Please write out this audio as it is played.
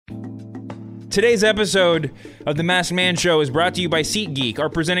Today's episode of The Masked Man Show is brought to you by SeatGeek, our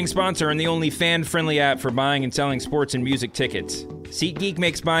presenting sponsor and the only fan-friendly app for buying and selling sports and music tickets. SeatGeek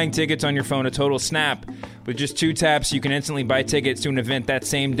makes buying tickets on your phone a total snap. With just 2 taps, you can instantly buy tickets to an event that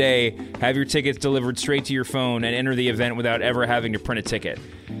same day, have your tickets delivered straight to your phone, and enter the event without ever having to print a ticket.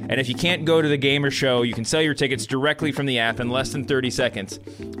 And if you can't go to the game or show, you can sell your tickets directly from the app in less than 30 seconds.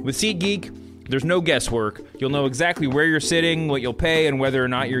 With SeatGeek, there's no guesswork. You'll know exactly where you're sitting, what you'll pay, and whether or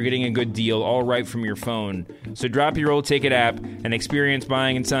not you're getting a good deal, all right from your phone. So drop your old ticket app and experience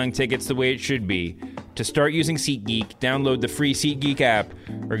buying and selling tickets the way it should be. To start using SeatGeek, download the free SeatGeek app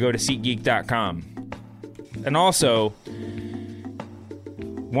or go to SeatGeek.com. And also,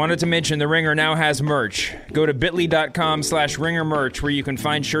 wanted to mention The Ringer now has merch. Go to bit.ly.com/ringermerch where you can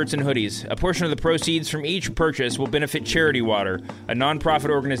find shirts and hoodies. A portion of the proceeds from each purchase will benefit Charity Water, a nonprofit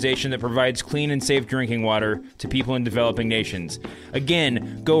organization that provides clean and safe drinking water to people in developing nations.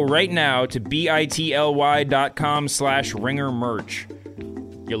 Again, go right now to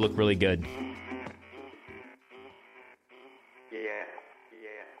bit.ly.com/ringermerch. You'll look really good.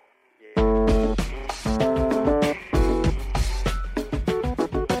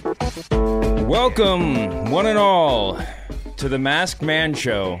 Welcome, one and all, to the Masked Man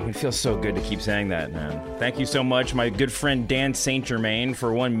Show. It feels so good to keep saying that, man. Thank you so much, my good friend Dan St. Germain,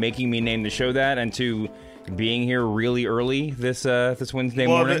 for one, making me name the show that, and two, being here really early this Wednesday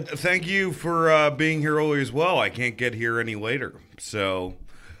morning. Thank you for being here early as well. I can't get here any later, so...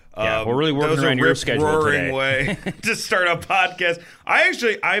 Yeah, we're really working around your schedule today. Way to start a podcast.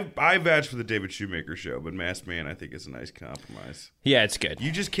 I vouch for the David Shoemaker show, but Masked Man I think is a nice compromise. Yeah, it's good.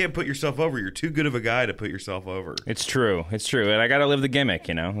 You just can't put yourself over. You're too good of a guy to put yourself over. It's true, and I got to live the gimmick.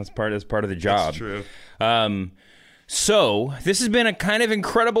 You know, that's part of the job. That's true. So this has been a kind of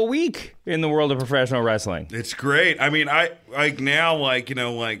incredible week in the world of professional wrestling. It's great. I mean,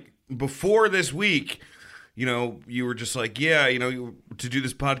 before this week. You know, you were just like, yeah, to do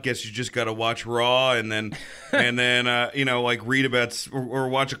this podcast, you just got to watch Raw and then read about or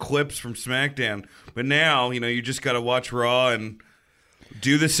watch clips from SmackDown. But now, you just got to watch Raw and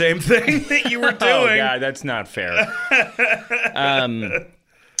do the same thing that you were doing. Oh, God, that's not fair.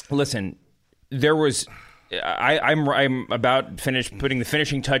 Listen, there was... I'm about finished putting the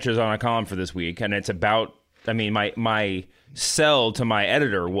finishing touches on a column for this week, and it's about... I mean, my sell to my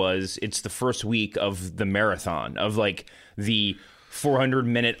editor was it's the first week of the marathon of like the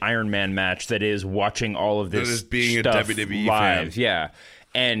 400-minute Iron Man match that is watching all of this that is being stuff a WWE live. fan. Yeah,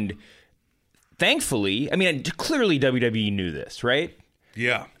 and thankfully, I mean, clearly WWE knew this, right?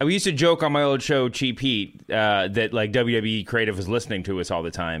 Yeah. We used to joke on my old show, Cheap Heat, that like WWE creative was listening to us all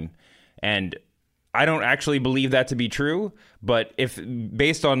the time, and I don't actually believe that to be true. But if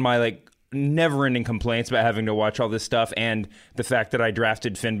based on my never-ending complaints about having to watch all this stuff and the fact that I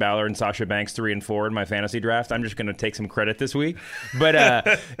drafted Finn Balor and Sasha Banks 3 and 4 in my fantasy draft, I'm just going to take some credit this week. But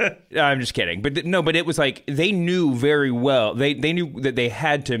I'm just kidding. But but it was like they knew very well. They knew that they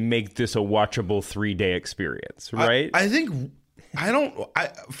had to make this a watchable 3-day experience, right?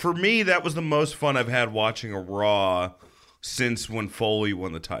 For me, that was the most fun I've had watching a Raw since when Foley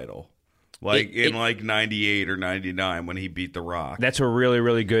won the title. In 98 or 99 when he beat The Rock. That's a really,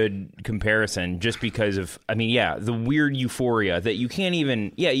 really good comparison just because of, the weird euphoria that you can't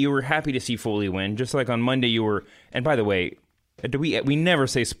even, you were happy to see Foley win. Just like on Monday you were, and by the way, we never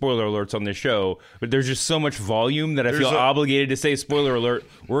say spoiler alerts on this show, but there's just so much volume that I feel obligated to say spoiler alert.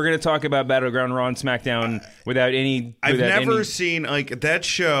 We're going to talk about Battleground Raw and SmackDown without any... I've never seen, that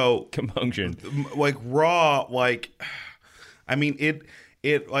show... compunction. Raw,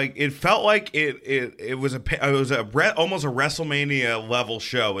 It felt like it was almost a WrestleMania level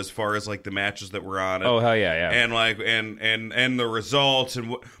show as far as the matches that were on it. Oh hell yeah, and and the results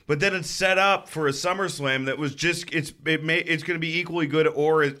but then it's set up for a SummerSlam that was just it's going to be equally good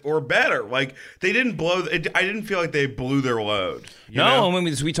or better. They didn't blow. I didn't feel like they blew their load. No, I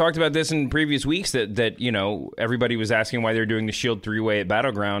mean, we talked about this in previous weeks that everybody was asking why they're doing the Shield 3-way at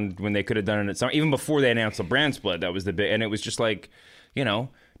Battleground when they could have done it at Summer, even before they announced the brand split. That was the big, and it was just like.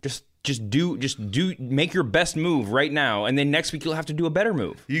 Just make your best move right now, and then next week you'll have to do a better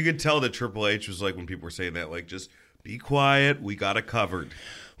move. You could tell that Triple H was when people were saying that, just be quiet, we got it covered.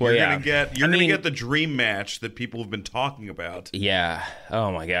 Well, you're gonna get the dream match that people have been talking about. Yeah.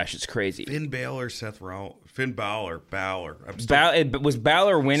 Oh my gosh, it's crazy. Finn Balor, Balor. Was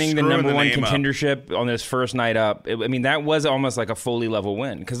Balor winning the number one contendership on this first night up? That was almost like a Foley level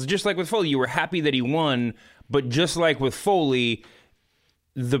win because just like with Foley, you were happy that he won, but just like with Foley.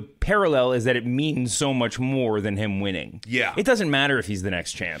 The parallel is that it means so much more than him winning. Yeah. It doesn't matter if he's the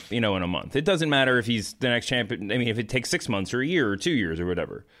next champ, in a month. It doesn't matter if he's the next champ. If it takes 6 months or a year or 2 years or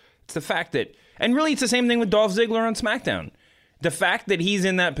whatever. It's the fact that, and really it's the same thing with Dolph Ziggler on SmackDown. The fact that he's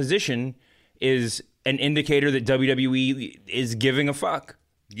in that position is an indicator that WWE is giving a fuck.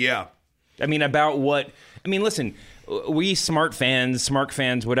 Yeah. I mean, about what... I mean, listen, we smart fans,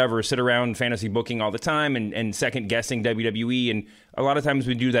 whatever, sit around fantasy booking all the time and second-guessing WWE, and a lot of times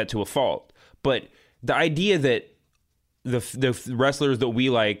we do that to a fault. But the idea that the wrestlers that we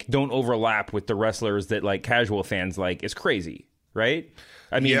like don't overlap with the wrestlers that, like, casual fans like is crazy, right?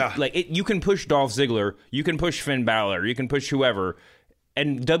 I mean, you can push Dolph Ziggler, you can push Finn Balor, you can push whoever...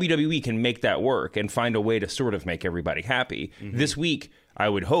 And WWE can make that work and find a way to sort of make everybody happy. Mm-hmm. This week, I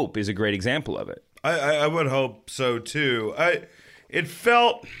would hope, is a great example of it. I would hope so too. It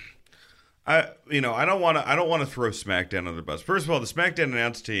felt, I don't want to throw SmackDown under the bus. First of all, the SmackDown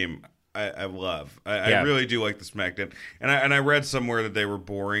announce team, I love. I really do like the SmackDown, and I read somewhere that they were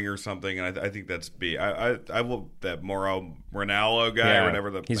boring or something, and I think that's B. I will that Mauro Ranallo guy or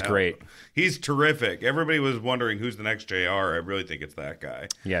whatever. He's great. He's terrific. Everybody was wondering who's the next JR. I really think it's that guy.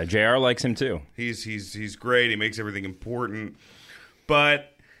 Yeah, JR likes him too. He's great. He makes everything important,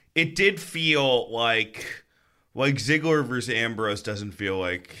 but it did feel like Ziggler versus Ambrose doesn't feel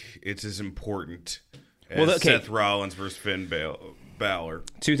like it's as important as Seth Rollins versus Finn Balor.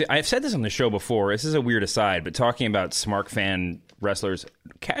 I've said this on the show before. This is a weird aside, but talking about smart fan wrestlers,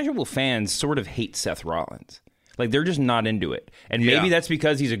 casual fans sort of hate Seth Rollins. Like, they're just not into it. And maybe that's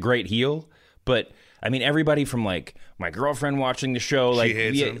because he's a great heel, but I mean, everybody from, like, my girlfriend watching the show, like,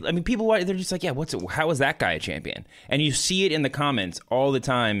 I mean, people, they're just like, how is that guy a champion? And you see it in the comments all the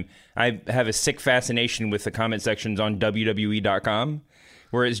time. I have a sick fascination with the comment sections on WWE.com,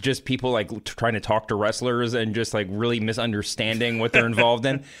 where it's just people, like, trying to talk to wrestlers and just, like, really misunderstanding what they're involved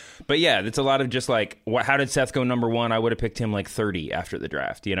in. But yeah, it's a lot of just, like, how did Seth go number one? I would have picked him, like, 30 after the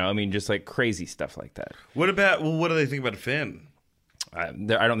draft. You know, I mean, just, like, crazy stuff like that. What do they think about Finn? I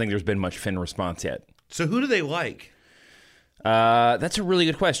don't think there's been much Finn response yet. So who do they like? That's a really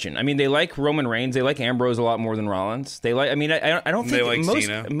good question. I mean, they like Roman Reigns. They like Ambrose a lot more than Rollins. They like. I mean, I don't think they like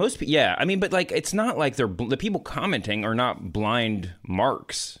Cena. Most. Yeah, I mean, but like, it's not like the people commenting are not blind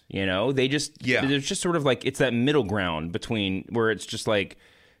marks. You know, they just There's just sort of like it's that middle ground between where it's just like,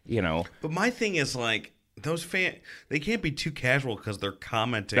 you know. But my thing is like those fans. They can't be too casual because they're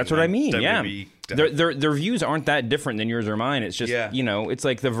commenting. That's what I mean. WWE. Yeah, their views aren't that different than yours or mine. It's just you know, it's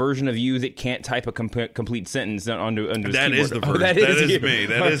like the version of you that can't type a complete sentence under his keyboard. That is the version. That is me.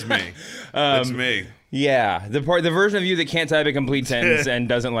 That is me. That's me. Yeah, the version of you that can't type a complete sentence and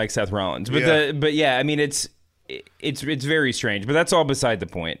doesn't like Seth Rollins. But I mean, it's very strange. But that's all beside the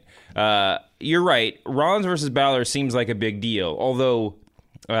point. You're right. Rollins versus Balor seems like a big deal. Although,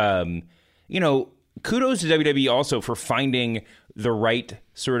 you know, kudos to WWE also for finding the right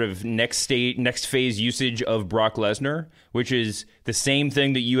sort of next phase usage of Brock Lesnar, which is the same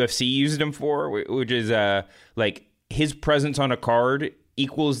thing that UFC used him for, which is like his presence on a card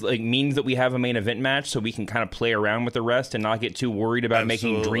equals like means that we have a main event match, so we can kind of play around with the rest and not get too worried about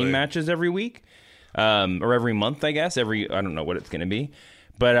making dream matches every week or every month, I guess. I don't know what it's going to be,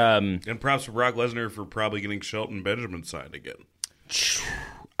 but and props for Brock Lesnar for probably getting Shelton Benjamin signed again.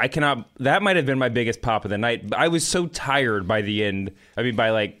 I cannot. That might have been my biggest pop of the night. I was so tired by the end. I mean,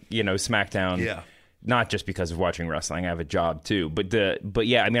 by like, you know, SmackDown. Yeah. Not just because of watching wrestling. I have a job too. But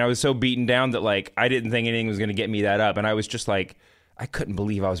yeah, I mean, I was so beaten down that like I didn't think anything was going to get me that up, and I was just like, I couldn't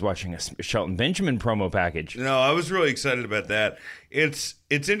believe I was watching a Shelton Benjamin promo package. No, I was really excited about that. It's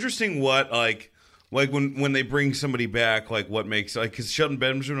interesting what like when they bring somebody back, like what makes like because Shelton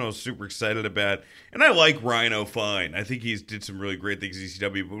Benjamin I was super excited about, and I like Rhino fine. I think he's did some really great things in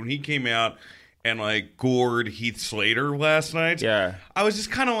ECW. But when he came out and like gored Heath Slater last night, I was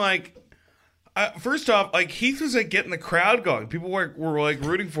just kind of like, first off, like Heath was like getting the crowd going. People were like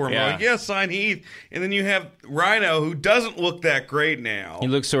rooting for him. Like, yeah, sign Heath. And then you have Rhino, who doesn't look that great now. He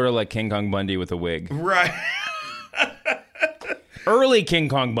looks sort of like King Kong Bundy with a wig, right? Early King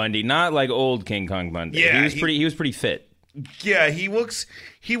Kong Bundy, not like old King Kong Bundy. Yeah, he was pretty fit. Yeah, he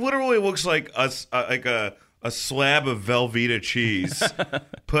literally looks like a slab of Velveeta cheese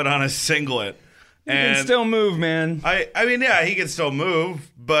put on a singlet. He can still move, man. I mean, yeah, he can still move,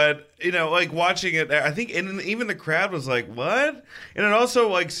 but you know, like watching it, I think, and even the crowd was like, "What?" And it also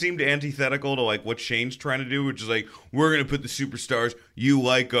like seemed antithetical to like what Shane's trying to do, which is like, we're going to put the superstars you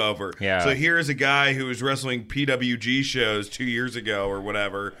like over. Yeah. So here's a guy who was wrestling PWG shows 2 years ago or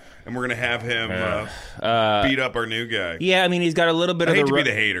whatever, and we're going to have him beat up our new guy. Yeah, I mean, he's got a little bit of the. I hate to be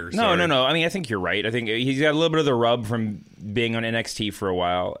the hater. No. I mean, I think you're right. I think he's got a little bit of the rub from being on NXT for a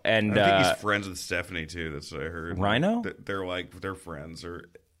while, and I think he's friends with Stephanie too. That's what I heard. Rhino? They're friends, or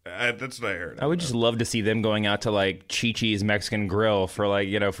That's what I heard. I would just love to see them going out to like Chi-Chi's Mexican Grill for like,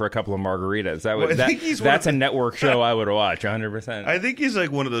 for a couple of margaritas. That's a network show I would watch 100%. I think he's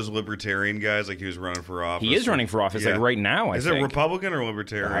like one of those libertarian guys, like he was running for office. He is running for office like right now, Is it Republican or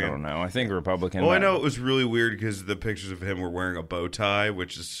libertarian? I don't know. I think Republican. Well, I know it was really weird because the pictures of him were wearing a bow tie,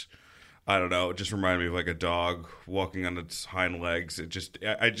 which is, I don't know, it just reminded me of like a dog walking on its hind legs.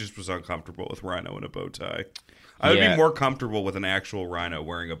 I just was uncomfortable with Rhino in a bow tie. I would be more comfortable with an actual Rhino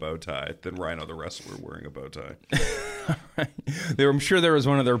wearing a bow tie than Rhino the wrestler wearing a bow tie. I'm sure there was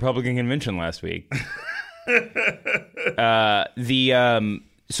one at the Republican convention last week. Let's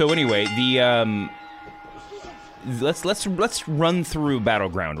run through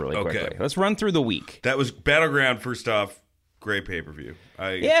Battleground really quickly. Let's run through the week. That was Battleground. First off, great pay-per-view.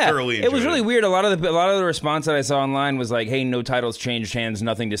 I thoroughly enjoyed it. It was really weird. A lot of the response that I saw online was like, "Hey, no titles changed hands,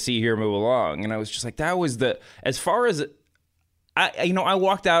 nothing to see here, move along." And I was just like, that was as far as I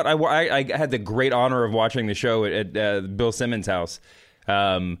walked out. I had the great honor of watching the show at Bill Simmons' house,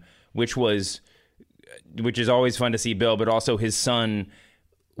 which is always fun to see Bill, but also his son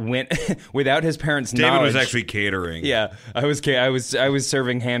went without his parents' knowledge. David was actually catering. Yeah, I was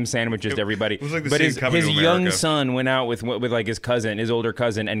serving ham sandwiches to everybody. It was like the but scene his Coming to young America. son went out with like his older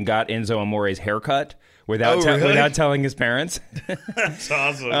cousin, and got Enzo Amore's haircut without telling his parents. That's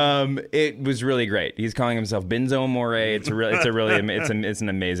awesome. It was really great. He's calling himself Benzo Amore. It's an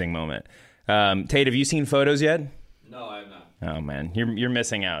amazing moment. Tate, have you seen photos yet? No, I have not. Oh man, you're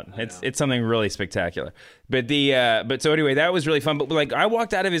missing out. It's something really spectacular. But so anyway, that was really fun. But like, I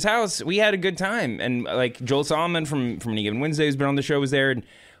walked out of his house, we had a good time, and like Joel Solomon from Any Given Wednesday, who's been on the show, was there, and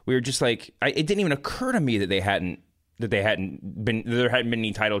we were just like, it didn't even occur to me that there hadn't been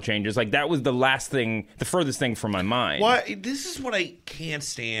any title changes. Like that was the furthest thing from my mind. Why? This is what I can't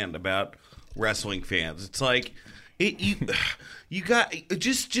stand about wrestling fans. It's like you got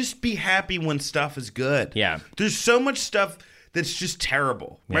just be happy when stuff is good. Yeah, there's so much stuff that's just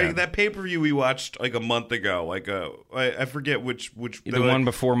terrible, right? Yeah. That pay-per-view we watched like a month ago, like I forget which the one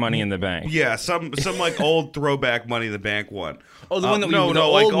before Money in the Bank. Yeah, some like old throwback Money in the Bank one. Oh, the one that old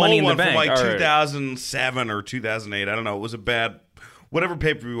Money in the one Bank, from like all right. 2007 or 2008. I don't know. It was a bad whatever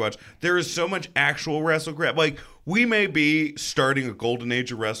pay-per-view we watched. There is so much actual wrestle crap. Like we may be starting a golden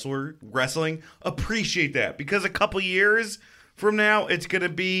age of wrestling. Appreciate that because a couple years from now, it's gonna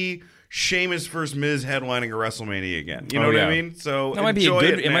be Sheamus versus Miz headlining a WrestleMania again. You know what I mean? So that might be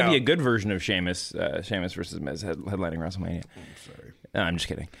it might be a good version of Sheamus versus Miz headlining WrestleMania. I'm sorry. No, I'm just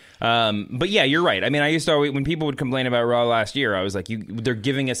kidding. But yeah, you're right. I mean, I used to always, when people would complain about Raw last year, I was like, they're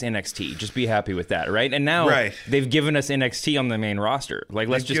giving us NXT. Just be happy with that, right? And now they've given us NXT on the main roster. Like,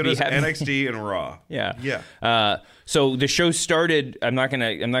 let's just be happy. NXT and Raw. Yeah. So the show started. I'm not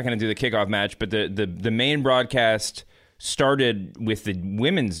gonna do the kickoff match, but the main broadcast started with the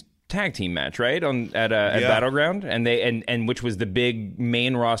women's tag team match, right? At Battleground, and which was the big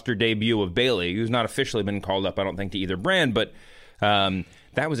main roster debut of Bayley, who's not officially been called up, I don't think, to either brand, but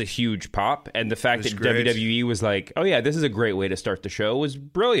that was a huge pop. And the fact that WWE was like, oh yeah, this is a great way to start the show was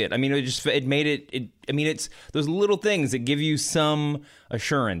brilliant. I mean, it made it. I mean, it's those little things that give you some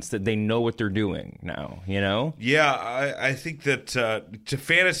assurance that they know what they're doing now. You know? Yeah, I think that to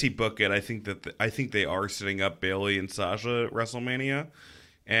fantasy book it, I think they are setting up Bayley and Sasha at WrestleMania.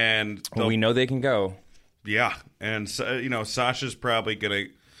 And we know they can go. Yeah, and Sasha's probably gonna,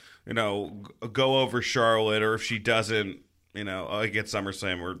 go over Charlotte, or if she doesn't, like at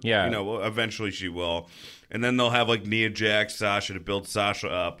SummerSlam, or eventually she will, and then they'll have like Nia Jax, Sasha to build Sasha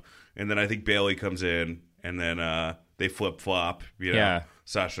up, and then I think Bayley comes in, and then they flip flop.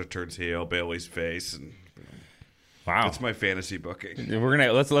 Sasha turns heel, Bayley's face, and. Wow, that's my fantasy booking. We're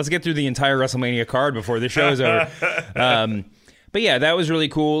gonna let's get through the entire WrestleMania card before the show is over. But yeah, that was really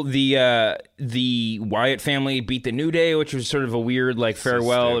cool. The Wyatt family beat the New Day, which was sort of a weird like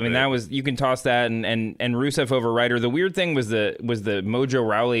farewell. I mean, that was, you can toss that, and Rusev over Ryder. The weird thing was the Mojo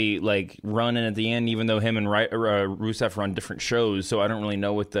Rawley like run in at the end, even though him and Rusev run different shows. So I don't really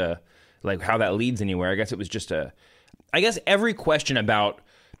know what how that leads anywhere. I guess it was just every question about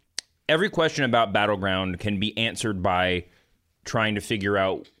Battleground can be answered by trying to figure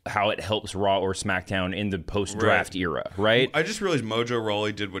out how it helps Raw or SmackDown in the post-draft era, right? I just realized Mojo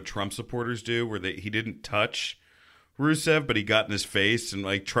Rawley did what Trump supporters do, where he didn't touch Rusev, but he got in his face and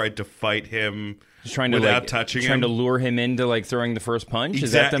like tried to fight him without touching him. Trying to lure him into like throwing the first punch?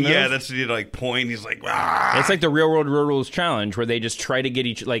 Is that the move? Yeah, that's what he like point. He's like, ah! It's like the Real World Rules Challenge, where they just try to get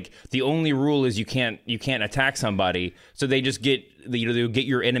the only rule is you can't attack somebody, so they just get they'll get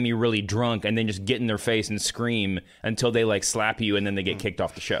your enemy really drunk and then just get in their face and scream until they like slap you and then they get kicked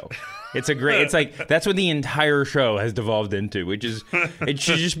off the show. It's like that's what the entire show has devolved into, which is it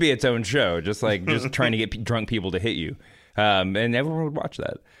should just be its own show, just trying to get drunk people to hit you, and everyone would watch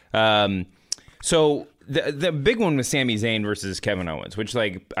that. So the big one was Sami Zayn versus Kevin Owens, which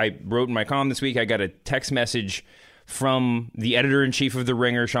like I wrote in my column this week. I got a text message from the editor-in-chief of The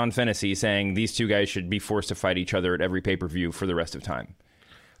Ringer, Sean Fennessy, saying these two guys should be forced to fight each other at every pay-per-view for the rest of time.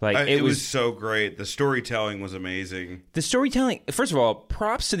 Like it was so great. The storytelling was amazing. The storytelling, first of all,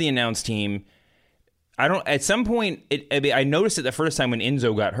 props to the announce team. At some point, I noticed it the first time when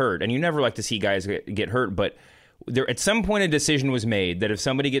Enzo got hurt, and you never like to see guys get hurt, but at some point a decision was made that if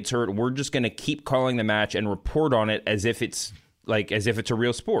somebody gets hurt, we're just going to keep calling the match and report on it as if it's a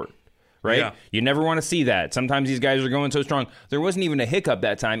real sport. Right? Yeah. You never want to see that. Sometimes these guys are going so strong. There wasn't even a hiccup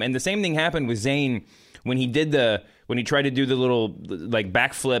that time. And the same thing happened with Zayn when he tried to do the little like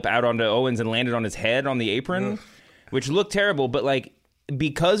backflip out onto Owens and landed on his head on the apron, which looked terrible. But like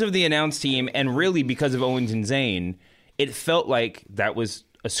because of the announce team and really because of Owens and Zayn, it felt like that was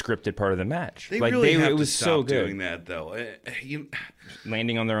a scripted part of the match. It was so good doing that though.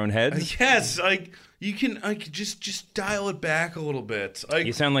 Landing on their own heads. Yes, like you can just dial it back a little bit. Like,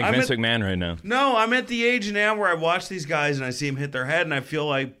 you sound like Vince McMahon right now. No, I'm at the age now where I watch these guys and I see them hit their head and I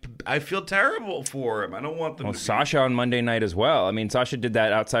feel terrible for them. I don't want them. Well, Sasha on Monday night as well. I mean, Sasha did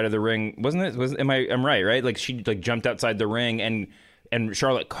that outside of the ring, wasn't it? I'm right, right? Like she like jumped outside the ring and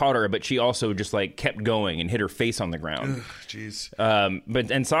Charlotte caught her, but she also just like kept going and hit her face on the ground. Jeez.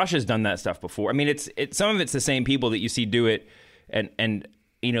 But Sasha's done that stuff before. I mean, it's some of it's the same people that you see do it, and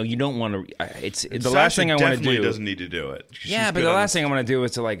you know you don't want to. It's the last thing I want to do. Definitely doesn't need to do it. Yeah, but the last thing I want to do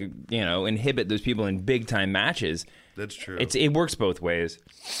is to like inhibit those people in big time matches. That's true. It works both ways.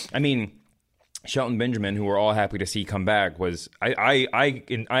 I mean, Shelton Benjamin, who we're all happy to see come back,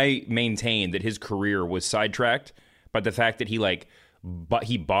 I maintain that his career was sidetracked by the fact that he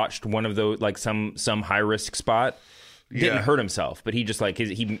botched one of those like some high risk spot. Didn't hurt himself, but he just like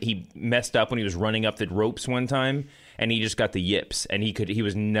he messed up when he was running up the ropes one time, and he just got the yips, and he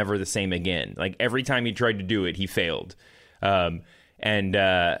was never the same again. Like every time he tried to do it, he failed. And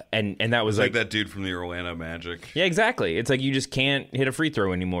that was like that dude from the Orlando Magic. Yeah, exactly. It's like you just can't hit a free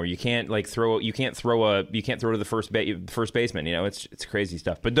throw anymore. You can't like throw. You can't throw to the first baseman. You know, it's crazy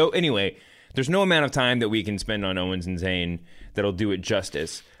stuff. But anyway. There's no amount of time that we can spend on Owens and Zayn that'll do it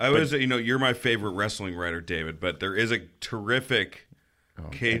justice. You're my favorite wrestling writer, David, but there is a terrific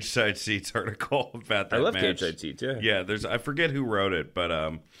Cage Side Seats article about that match. I love Cage Side Seats, yeah. Yeah, I forget who wrote it, but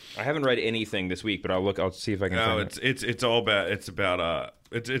I haven't read anything this week, but I'll see if I can find it.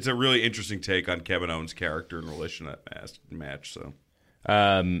 It's a really interesting take on Kevin Owens' character in relation to that match. So,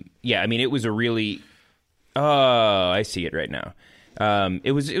 yeah, I mean, it was a really. Oh, I see it right now.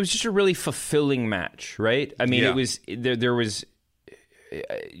 It was just a really fulfilling match, right? I mean, It was there was,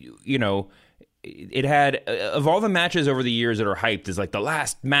 it had of all the matches over the years that are hyped as like the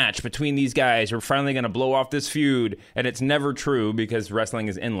last match between these guys. We're finally going to blow off this feud, and it's never true because wrestling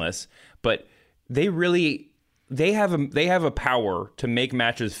is endless. But they have a power to make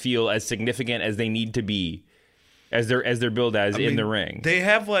matches feel as significant as they need to be. As they're billed in the ring. They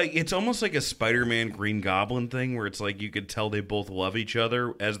have it's almost like a Spider-Man Green Goblin thing where it's like you could tell they both love each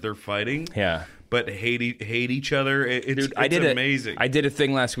other as they're fighting. Yeah. But hate each other. It's amazing. I did a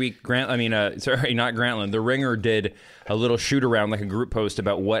thing last week. Not Grantland. The Ringer did a little shoot around, like a group post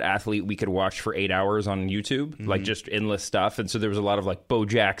about what athlete we could watch for 8 hours on YouTube, like just endless stuff. And so there was a lot of like Bo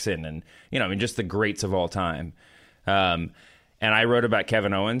Jackson and just the greats of all time. And I wrote about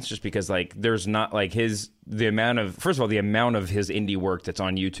Kevin Owens just because like there's not like the amount of his indie work that's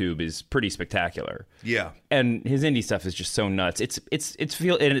on YouTube is pretty spectacular. Yeah. And his indie stuff is just so nuts.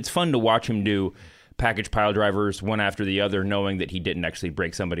 It's fun to watch him do package pile drivers one after the other, knowing that he didn't actually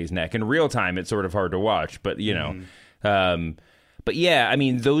break somebody's neck. In real time, it's sort of hard to watch, but but yeah, I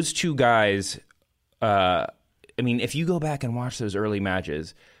mean, those two guys, if you go back and watch those early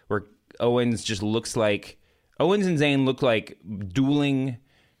matches where Owens and Zayn look like dueling.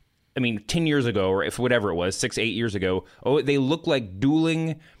 10 years ago, or if whatever it was, 6-8 years ago. They look like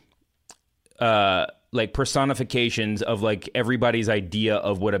dueling, like personifications of like everybody's idea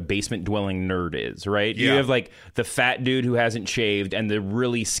of what a basement dwelling nerd is, right? Yeah. You have like the fat dude who hasn't shaved and the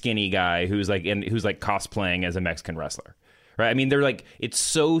really skinny guy who's like cosplaying as a Mexican wrestler, right? I mean, they're like, it's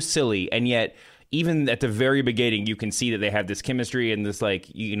so silly, and yet even at the very beginning, you can see that they have this chemistry and this like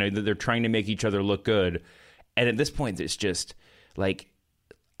that they're trying to make each other look good. And at this point, it's just like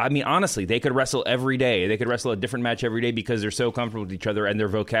I mean, honestly, they could wrestle every day. They could wrestle a different match every day because they're so comfortable with each other, and their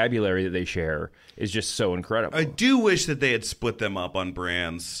vocabulary that they share is just so incredible. I do wish that they had split them up on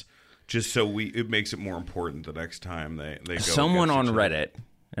brands, just so it makes it more important the next time they go. Someone on against each other. Reddit,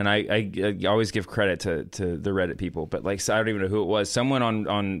 and I always give credit to the Reddit people, but like, so I don't even know who it was. Someone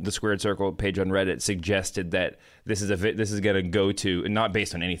on the Squared Circle page on Reddit suggested that this is going to go to, and not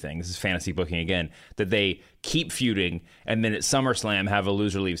based on anything, this is fantasy booking again, that they keep feuding and then at SummerSlam have a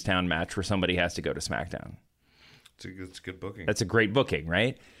loser leaves town match where somebody has to go to SmackDown. It's good booking. That's a great booking,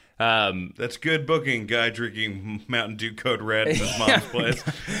 right? That's good booking. Guy drinking Mountain Dew Code Red in his mom's place.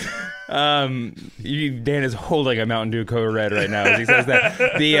 Dan is holding a Mountain Dew Code Red right now as he says that.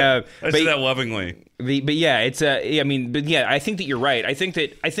 I say that lovingly. But yeah, I think that you're right. I think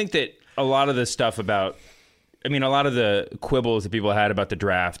that a lot of the stuff about, a lot of the quibbles that people had about the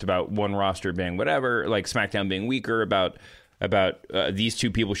draft, about one roster being whatever, like SmackDown being weaker, about these two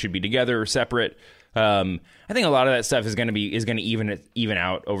people should be together or separate. I think a lot of that stuff is going to even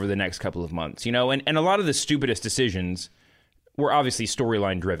out over the next couple of months, and a lot of the stupidest decisions were obviously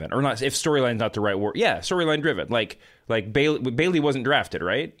storyline driven, or not. If storyline's not the right word, storyline driven. Like Bailey wasn't drafted,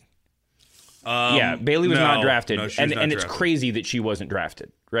 right? Bailey was not drafted, and it's crazy that she wasn't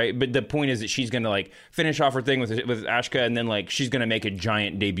drafted, right? But the point is that she's going to like finish off her thing with Asuka, and then like she's going to make a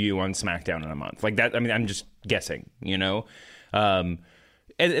giant debut on SmackDown in a month, like that. I'm just guessing, there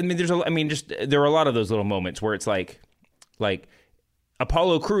are a lot of those little moments where it's like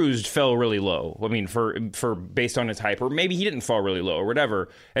Apollo Crews fell really low. For based on his hype, or maybe he didn't fall really low or whatever,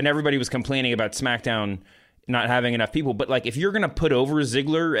 and everybody was complaining about SmackDown not having enough people. But like, if you're going to put over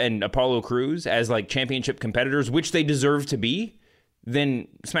Ziggler and Apollo Crews as like championship competitors, which they deserve to be, then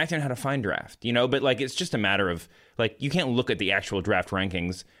SmackDown had a fine draft, But like, it's just a matter of like, you can't look at the actual draft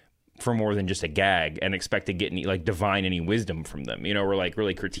rankings for more than just a gag and expect to get divine any wisdom from them, or like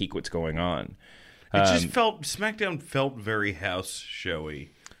really critique what's going on. It just SmackDown felt very house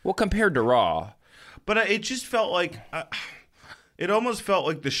showy. Well, compared to Raw. But it just felt like, it almost felt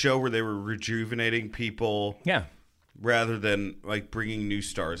like the show where they were rejuvenating people. Yeah. Rather than like bringing new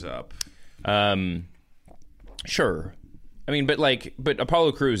stars up. Sure. But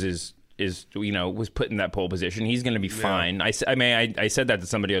Apollo Crews is was put in that pole position. He's going to be fine. I said that to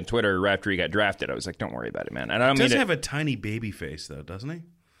somebody on Twitter right after he got drafted. I was like, don't worry about it, man. And I don't he does have a tiny baby face though, doesn't he?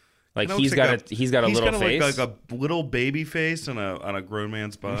 Like he's got a little face. Like a little baby face on a grown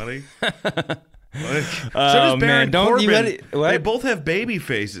man's body. So does Baron Corbin. They both have baby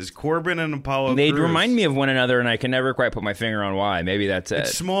faces. Corbin and Apollo They Crews. remind me of one another, and I can never quite put my finger on why. Maybe that's it.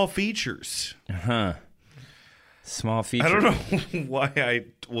 It's small features. Small features. I don't know why I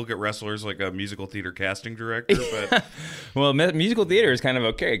look at wrestlers like a musical theater casting director, but well, musical theater is kind of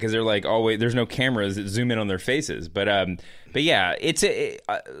okay because they're like always there's no cameras that zoom in on their faces. But yeah,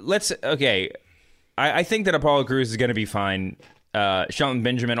 I think that Apollo Crews is going to be fine. Shelton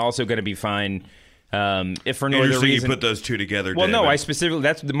Benjamin also going to be fine. If for no other reason, you put those two together. Well, David. no, I specifically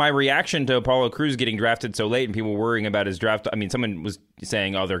that's my reaction to Apollo Crews getting drafted so late and people worrying about his draft. Someone was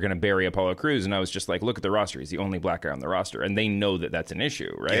saying, "Oh, they're going to bury Apollo Crews," and I was just like, "Look at the roster; he's the only black guy on the roster, and they know that that's an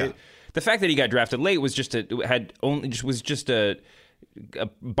issue, right?" Yeah. The fact that he got drafted late was just a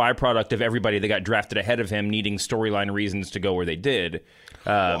byproduct of everybody that got drafted ahead of him needing storyline reasons to go where they did.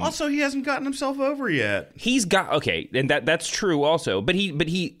 Also, he hasn't gotten himself over yet. He's got and that's true also, but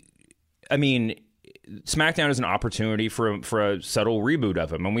SmackDown is an opportunity for a subtle reboot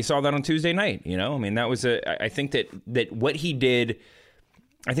of him, and we saw that on Tuesday night. That was I think that what he did.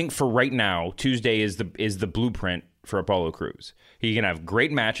 I think for right now, Tuesday is the blueprint for Apollo Crews. He can have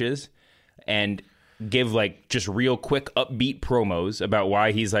great matches and give like just real quick upbeat promos about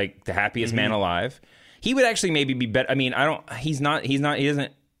why he's like the happiest man alive. He would actually maybe be better. He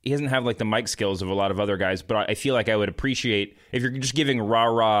doesn't have like the mic skills of a lot of other guys, but I feel like I would appreciate if you're just giving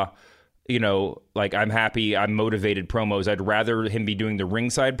rah like I'm happy, I'm motivated promos. I'd rather him be doing the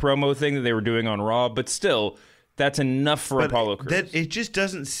ringside promo thing that they were doing on Raw, but still, that's enough for Apollo Crews. It just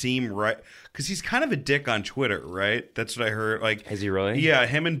doesn't seem right because he's kind of a dick on Twitter, right? That's what I heard. Like, is he really? Yeah,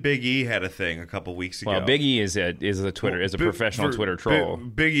 him and Big E had a thing a couple weeks ago. Well, Big E is a professional Twitter troll.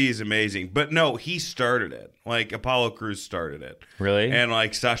 Big E is amazing, but no, he started it. Like Apollo Crews started it, really. And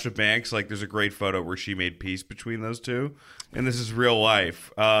like Sasha Banks, like there's a great photo where she made peace between those two, and this is real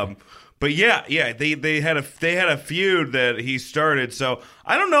life. But yeah, they had a feud that he started. So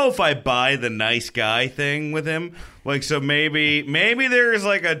I don't know if I buy the nice guy thing with him. Like, so maybe there's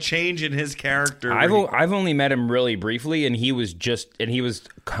like a change in his character. I've only met him really briefly, and he was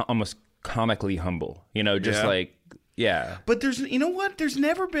almost comically humble. Like. Yeah. But there's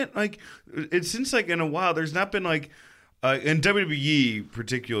never been like since like in a while there's not been like in WWE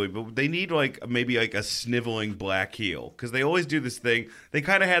particularly, but they need like maybe like a sniveling black heel because they always do this thing. They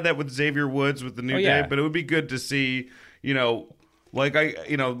kind of had that with Xavier Woods with the New Day, but it would be good to see, like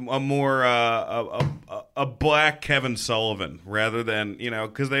a more a black Kevin Sullivan rather than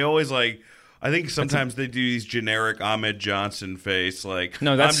because they always like. I think sometimes they do these generic Ahmed Johnson face, like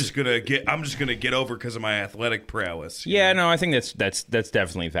I'm just gonna get over because of my athletic prowess. Yeah, no, I think that's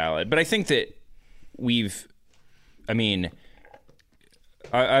definitely valid. But I think that let's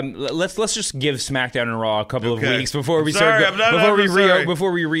just give SmackDown and Raw a couple of weeks before we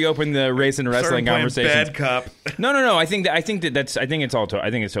before we reopen the race and wrestling conversations. Bad cop. No. I think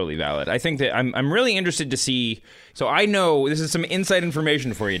it's totally valid. I think that I'm really interested to see. So I know this is some inside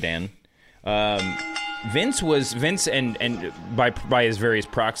information for you, Dan. Vince and by his various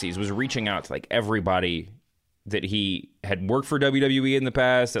proxies was reaching out to like everybody that he had worked for WWE in the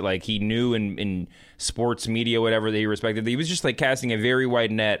past, that like he knew in sports media, whatever, that he respected. He was just like casting a very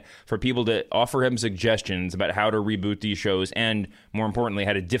wide net for people to offer him suggestions about how to reboot these shows and, more importantly,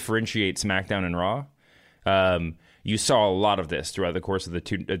 how to differentiate SmackDown and Raw. You saw a lot of this throughout the course of the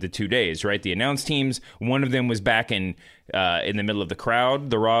 2 days, right? The announce teams, one of them was back in the middle of the crowd.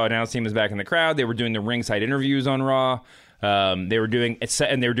 The Raw announce team was back in the crowd. They were doing the ringside interviews on Raw. They were doing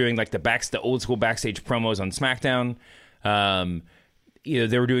like the old school backstage promos on SmackDown.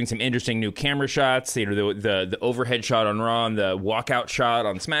 They were doing some interesting new camera shots. The overhead shot on Raw and the walkout shot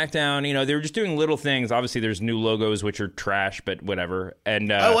on SmackDown. They were just doing little things. Obviously, there's new logos which are trash, but whatever.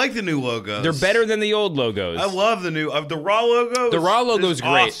 And I like the new logos. They're better than the old logos. I love the new the Raw logo. The Raw logo's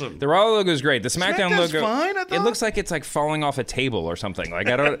great. Awesome. The Raw logo's great. The SmackDown logo, fine, I thought. It looks like it's like falling off a table or something. Like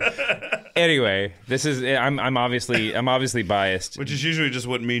I don't. Anyway, I'm obviously biased. Which is usually just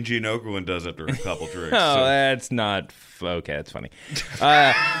what Mean Gene Okerlund does after a couple drinks. That's not. Okay, that's funny. It's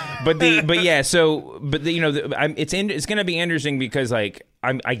going to be interesting because like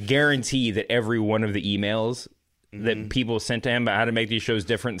I guarantee that every one of the emails that people sent to him about how to make these shows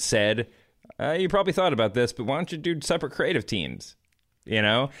different said, you probably thought about this, but why don't you do separate creative teams?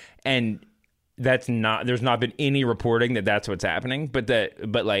 And there's not been any reporting that that's what's happening, but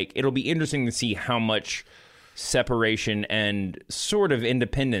like it'll be interesting to see how much separation and sort of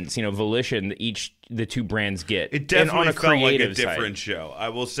independence, volition that the two brands get. It definitely on a felt like a side. different show. I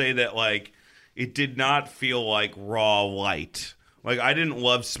will say that like it did not feel like Raw light. Like I didn't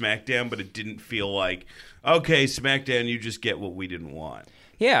love SmackDown, but it didn't feel like, okay, SmackDown, you just get what we didn't want.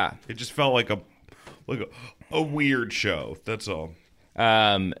 Yeah. It just felt like a weird show. That's all.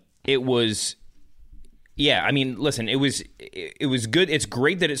 It was. Yeah, I mean, listen, it was good. It's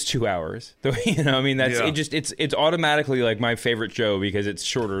great that it's 2 hours. It's automatically like my favorite show because it's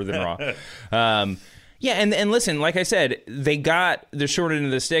shorter than Raw. And listen, like I said, they got the short end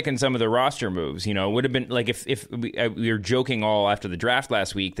of the stick in some of the roster moves. It would have been like if we were joking all after the draft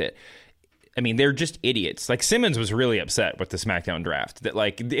last week that. I mean, they're just idiots. Like, Simmons was really upset with the SmackDown draft. That,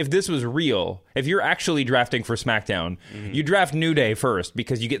 like, if this was real, if you're actually drafting for SmackDown, you draft New Day first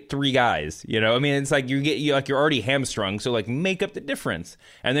because you get 3 guys. I mean, it's like you're already hamstrung, so, like, make up the difference.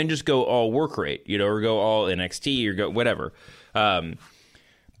 And then just go all work rate, or go all NXT or go whatever.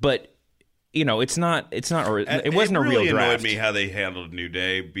 But, it wasn't a real draft. It really annoyed me how they handled New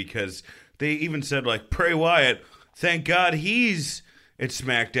Day because they even said, like, Bray Wyatt, thank God he's at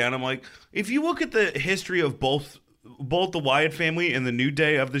SmackDown. I'm like, if you look at the history of both the Wyatt family and the New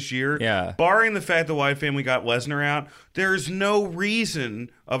Day of this year, barring the fact the Wyatt family got Lesnar out, there's no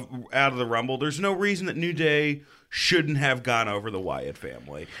reason out of the Rumble. There's no reason that New Day shouldn't have gone over the Wyatt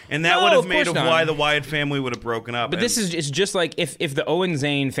family, and that would have made why the Wyatt family would have broken up. But it's just like if the Owen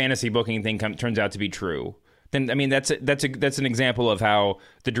Zane fantasy booking thing turns out to be true. Then I mean that's an example of how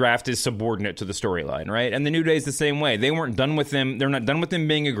the draft is subordinate to the storyline, right? And the New Day is the same way. They weren't done with them. They're not done with them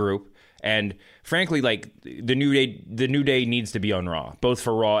being a group. And frankly, like the New Day needs to be on Raw, both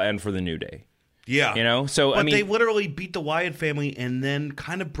for Raw and for the New Day. Yeah, So but they literally beat the Wyatt family and then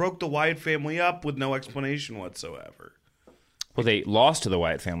kind of broke the Wyatt family up with no explanation whatsoever. Well, they lost to the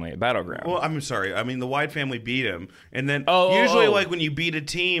Wyatt family at Battleground. Well, I'm sorry. I mean, the Wyatt family beat him. And then usually, like, when you beat a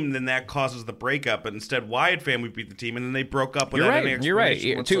team, then that causes the breakup. But instead, Wyatt family beat the team, and then they broke up without any explanation. You're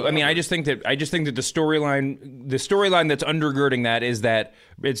right. Whatsoever. I mean, I just think that the storyline that's undergirding that is that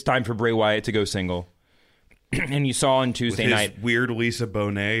it's time for Bray Wyatt to go single. And you saw on Tuesday with his night weird Lisa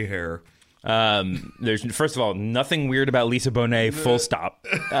Bonet hair. There's first of all nothing weird about Lisa Bonet. Full stop.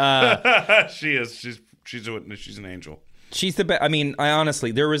 She is. She's an angel. She's the best. I mean, I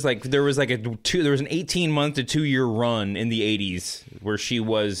honestly, there was an 18-month to 2-year run in the 80s where she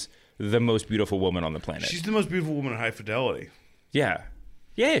was the most beautiful woman on the planet. She's the most beautiful woman in High Fidelity. Yeah,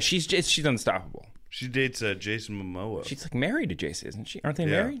 she's unstoppable. She dates Jason Momoa. She's like married to Jason, isn't she? Aren't they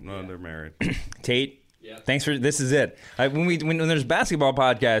married? No, they're married. Tate, thanks for this. Is it when there's basketball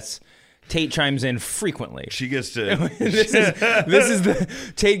podcasts? Tate chimes in frequently. She gets to. this is the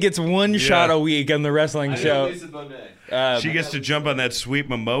Tate gets one shot a week on the wrestling show. She gets to jump on that sweet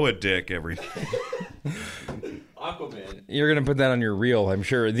Momoa dick every. Aquaman. You're gonna put that on your reel, I'm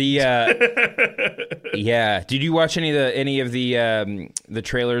sure. Yeah. Did you watch any of the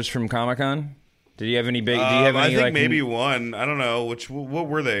trailers from Comic-Con? Did you have any big? Do you have any? I think maybe one. I don't know what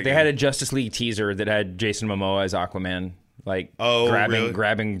were they? They had a Justice League teaser that had Jason Momoa as Aquaman, like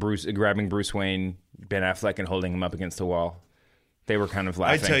grabbing Bruce Wayne, Ben Affleck, and holding him up against the wall. They were kind of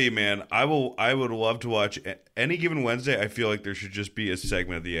laughing. I tell you, man, I would love to watch any given Wednesday. I feel like there should just be a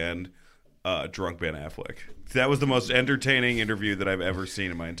segment at the end, drunk Ben Affleck. That was the most entertaining interview that I've ever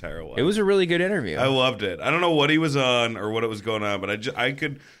seen in my entire life. It was a really good interview. I loved it. I don't know what he was on or what it was going on, but I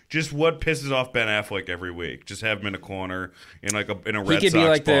could just what pisses off Ben Affleck every week. Just have him in a corner in a Red Sox bar. He could be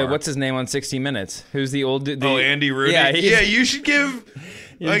like what's his name on 60 Minutes? Who's the old dude? Andy Rooney. Yeah, you should give.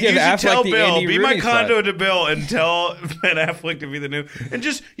 You should Affleck tell Bill, Andy be Rooney my condo to Bill, and tell Ben Affleck to be the new, and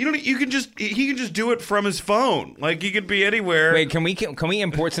just he can just do it from his phone. Like he could be anywhere. Wait, can we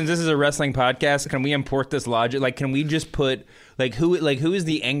import, since this is a wrestling podcast? Can we import this logic? Like, can we just put who is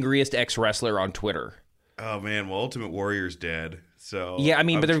the angriest ex wrestler on Twitter? Oh man, well, Ultimate Warrior's dead. So yeah, I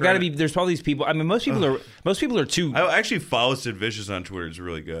mean, but there's probably these people. I mean, most people are too. I actually follow Sid Vicious on Twitter. It's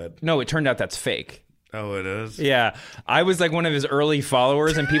really good. No, it turned out that's fake. Oh, it is? Yeah. I was like one of his early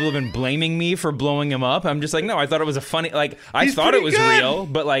followers, and people have been blaming me for blowing him up. I'm just like, no, I thought it was a funny, I thought it was good. Real,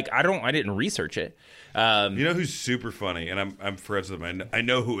 but I didn't research it. You know who's super funny, and I'm friends with him. I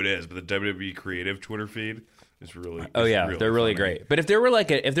know who it is, but the WWE creative Twitter feed is really they're really funny. Great. But if there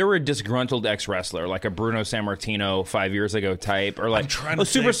were a disgruntled ex-wrestler, like a Bruno Sammartino 5 years ago type, or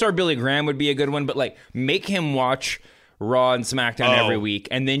Superstar Billy Graham would be a good one, but make him watch Raw and SmackDown every week,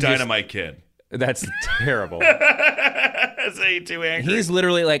 and then Dynamite Kid. That's terrible. Is he too angry? He's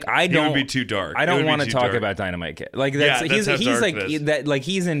literally He would be too dark. I don't want to talk about Dynamite Kid. He's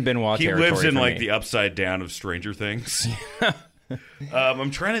he's in Benoit territory. He lives in the upside down of Stranger Things.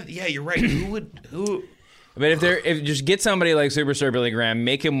 I'm trying to. Yeah, you're right. Who? But if just get somebody like Superstar Billy Graham,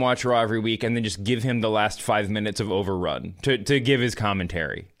 make him watch Raw every week, and then just give him the last 5 minutes of Overrun to give his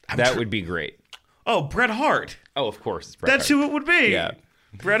commentary. That would be great. Oh, Bret Hart. Oh, of course, it's Bret Hart. That's who it would be. Yeah.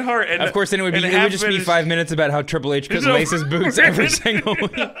 Bret Hart, and of course, then it would just be 5 minutes about how Triple H could lace his boots every single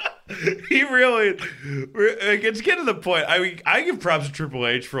week. He really, it's getting to the point. I mean, I give props to Triple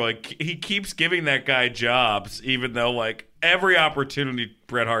H for he keeps giving that guy jobs, even though every opportunity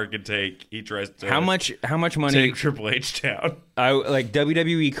Bret Hart can take, he tries to. How much money take Triple H down?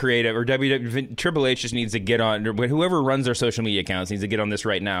 WWE creative or Triple H just needs to get on. Whoever runs their social media accounts needs to get on this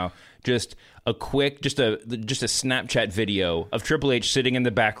right now. Just a quick, just a Snapchat video of Triple H sitting in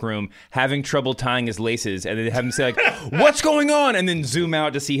the back room having trouble tying his laces, and then have him say "What's going on?" and then zoom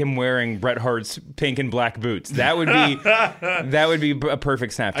out to see him wearing Bret Hart's pink and black boots. That would be a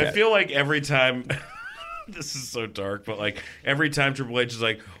perfect Snapchat. I feel like every time. This is so dark, but every time Triple H is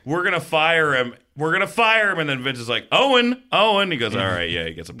like, "We're gonna fire him," and then Vince is like, "Owen." He goes, "All right, yeah."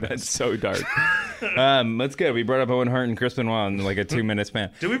 He gets a piss. That's so dark. Let's go. We brought up Owen Hart and Chris Benoit in a 2-minute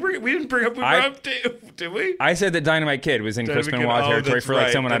span. Did we? We didn't bring up. Did we? I said that Dynamite Kid was in Chris Benoit territory for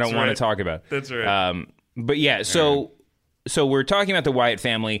someone I don't want to talk about. That's right. But yeah, so we're talking about the Wyatt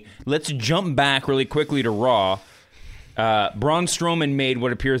family. Let's jump back really quickly to Raw. Braun Strowman made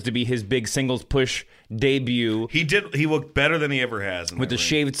what appears to be his big singles push debut. He did. He looked better than he ever has with the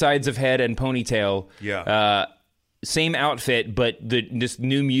shaved sides of head and ponytail. Yeah. Same outfit, but this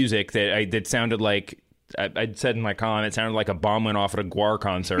new music that sounded like I said in my column, it sounded like a bomb went off at a Gwar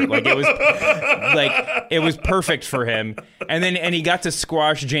concert. It was perfect for him. And he got to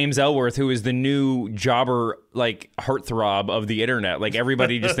squash James Ellsworth, who is the new jobber heartthrob of the internet.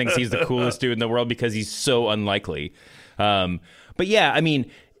 Everybody just thinks he's the coolest dude in the world because he's so unlikely. But yeah, I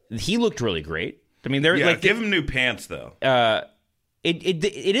mean, he looked really great. I mean, give him new pants though.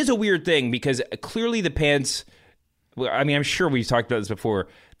 It is a weird thing because clearly the pants. I mean, I'm sure we've talked about this before.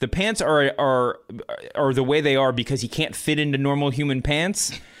 The pants are the way they are because he can't fit into normal human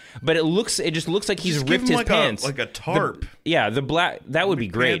pants. But it just looks like he's ripped his pants like a tarp. The black that would be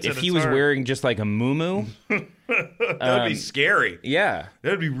great if he was wearing just like a muumuu. That would be scary. Yeah, that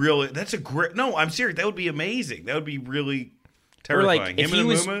would be really. That's a great. No, I'm serious. That would be amazing. That would be really terrifying.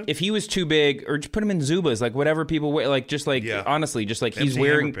 Or if he was too big, or just put him in Zubas, whatever people wear. Honestly, just he's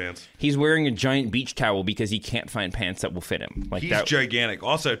wearing a giant beach towel because he can't find pants that will fit him. He's gigantic.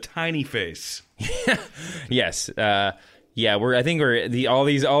 Also, tiny face. Yes. Yeah, I think all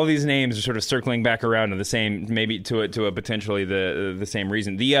these names are sort of circling back around to the same, maybe to a potentially the same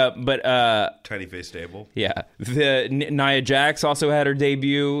reason. Tiny Face Stable. Yeah, the Nia Jax also had her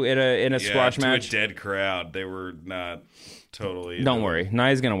debut in a squash match. To a dead crowd. They were not totally. Don't worry,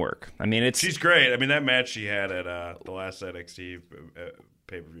 Nia's gonna work. I mean, she's great. I mean, that match she had at the last NXT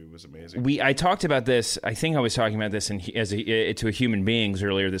pay-per-view was amazing. I talked about this. I think I was talking about this to a human beings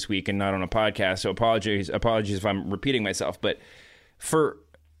earlier this week, and not on a podcast. So apologies if I'm repeating myself. But for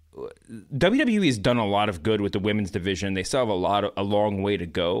WWE has done a lot of good with the women's division. They still have a long way to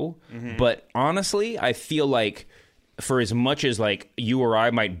go. Mm-hmm. But honestly, I feel like for as much as like you or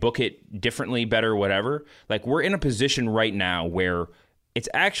I might book it differently, better, whatever, like we're in a position right now where it's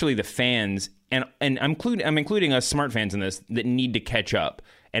actually the fans, and I'm including us smart fans in this, that need to catch up.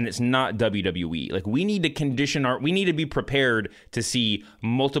 And it's not WWE. Like we need to we need to be prepared to see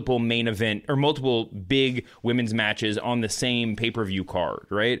multiple main event or multiple big women's matches on the same pay-per-view card,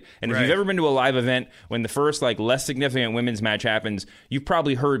 right? And if you've ever been to a live event, when the first like less significant women's match happens, you've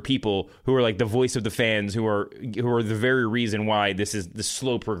probably heard people who are like the voice of the fans who are the very reason why this is the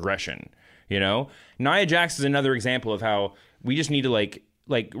slow progression, you know? Nia Jax is another example of how we just need to like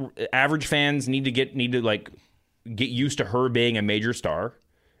average fans need to get used to her being a major star,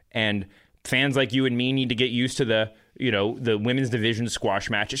 and fans like you and me need to get used to the women's division squash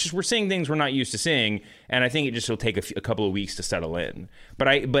match. It's just we're seeing things we're not used to seeing, and I think it just will take a couple of weeks to settle in. But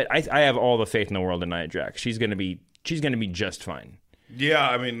I have all the faith in the world in Nia Jax. She's gonna be just fine. Yeah,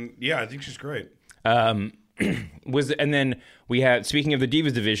 I mean, I think she's great. And then we had, speaking of the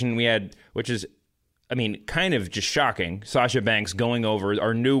Divas division, we had, which is, I mean, kind of just shocking, Sasha Banks going over,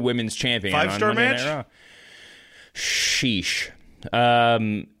 our new women's champion. 5-star match? Sheesh.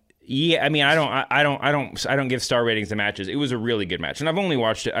 Yeah, I mean, I don't give star ratings to matches. It was a really good match, and I only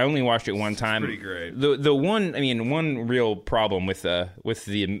watched it one time. It's pretty great. The one real problem with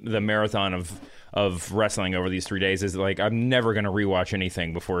the marathon of wrestling over these 3 days is like I'm never gonna rewatch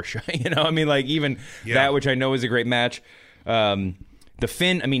anything before a show. I mean, like even that, which I know is a great match. The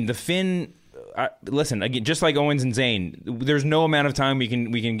Finn. Listen, again, just like Owens and Zayn, there's no amount of time we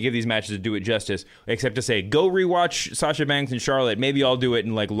can give these matches to do it justice, except to say, go rewatch Sasha Banks and Charlotte. Maybe I'll do it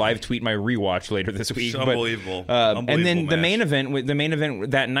and like live tweet my rewatch later this week. Unbelievable. And then the main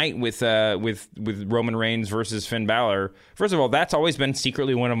event that night with Roman Reigns versus Finn Balor. First of all, that's always been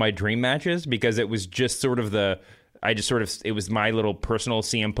secretly one of my dream matches because it was just sort of it was my little personal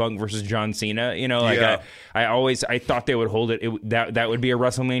CM Punk versus John Cena. I thought they would hold it. That would be a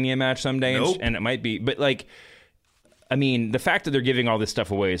WrestleMania match someday, nope. and it might be. But like, I mean, the fact that they're giving all this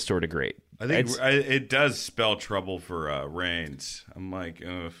stuff away is sort of great. I think it does spell trouble for Reigns. I'm like, I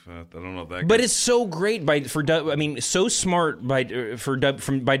don't know if that. But it's so great so smart by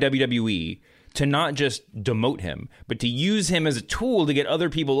WWE. To not just demote him, but to use him as a tool to get other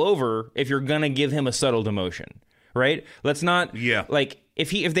people over if you're going to give him a subtle demotion, right? Let's not... Yeah. Like,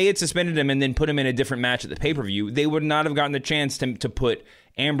 if they had suspended him and then put him in a different match at the pay-per-view, they would not have gotten the chance to put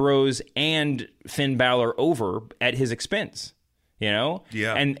Ambrose and Finn Balor over at his expense, you know?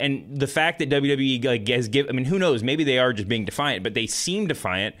 Yeah. And the fact that WWE has given... I mean, who knows? Maybe they are just being defiant, but they seem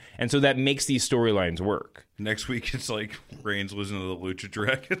defiant, and so that makes these storylines work. Next week, it's like Reigns losing to the Lucha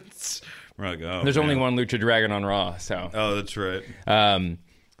Dragons. Like, there's only one Lucha Dragon on Raw, so. Oh, that's right.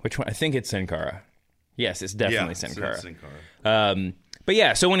 Which one? I think it's Sin Cara. Yes, it's definitely Sin Cara. Sin Cara. But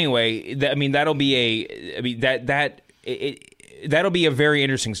yeah, so anyway, that'll be that'll be a very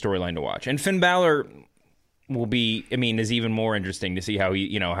interesting storyline to watch, and Finn Balor will be. I mean, is even more interesting to see how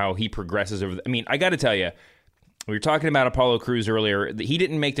he progresses over. I got to tell you. We were talking about Apollo Crews earlier. He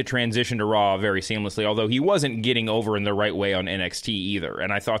didn't make the transition to Raw very seamlessly, although he wasn't getting over in the right way on NXT either.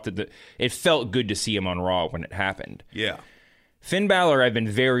 And I thought that it felt good to see him on Raw when it happened. Yeah. Finn Balor, I've been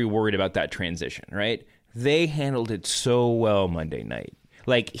very worried about that transition, right? They handled it so well Monday night.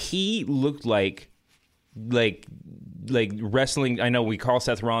 Like, he looked like wrestling. I know we call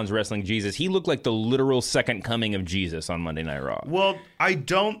Seth Rollins wrestling Jesus. He looked like the literal second coming of Jesus on Monday Night Raw. Well, I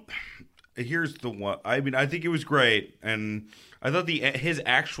don't... Here's the one. I mean, I think it was great, and I thought his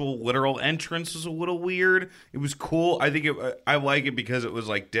actual literal entrance was a little weird. It was cool. I think I like it because it was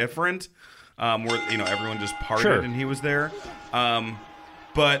like different, where everyone just parted and he was there.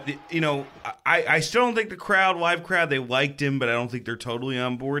 But I still don't think the live crowd, they liked him, but I don't think they're totally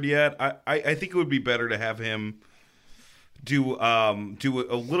on board yet. I think it would be better to have him do a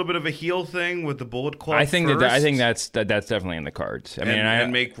little bit of a heel thing with the Bullet Club. I think that's definitely in the cards.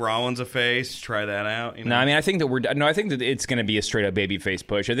 And make Rollins a face. Try that out. No, I think that it's going to be a straight up babyface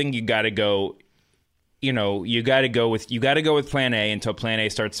push. I think you got to go. you got to go with plan A until plan A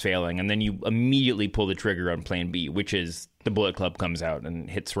starts failing, and then you immediately pull the trigger on plan B, which is the Bullet Club comes out and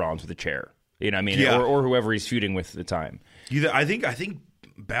hits Rollins with a chair. You know what I mean? Yeah. Or whoever he's feuding with at the time. I think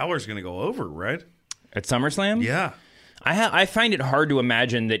Balor's going to go over, right? At SummerSlam? Yeah. I find it hard to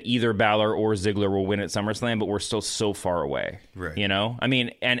imagine that either Balor or Ziggler will win at SummerSlam, but we're still so far away. Right. You know? I mean,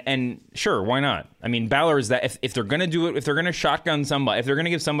 and sure, why not? I mean, Balor is that, if they're going to do it, if they're going to shotgun somebody, if they're going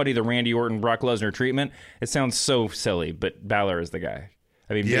to give somebody the Randy Orton, Brock Lesnar treatment, it sounds so silly, but Balor is the guy.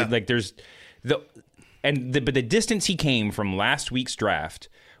 I mean, like there's but the distance he came from last week's draft,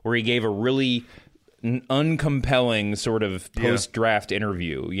 where he gave a really uncompelling sort of post-draft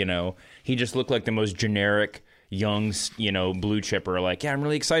interview, he just looked like the most generic young, blue chipper. Like, yeah, I'm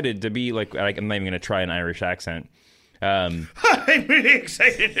really excited to be like I'm not even going to try an Irish accent. I'm really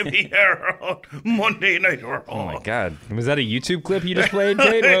excited to be here on Monday Night Raw. Oh my God, was that a YouTube clip you just played,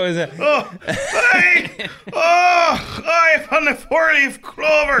 Kate? What was that? I found a 4-leaf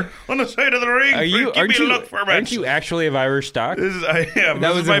clover on the side of the ring. Aren't you actually of Irish stock? This is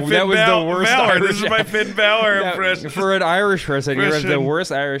the worst Irish. This is my Finn Balor impression. For an Irish person, you have the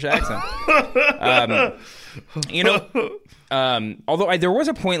worst Irish accent. Although there was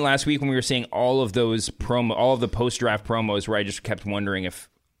a point last week when we were seeing all of the post-draft promos where I just kept wondering if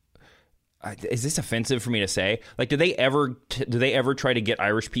is this offensive for me to say? Like, do they ever try to get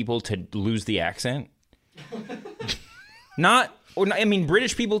Irish people to lose the accent? I mean,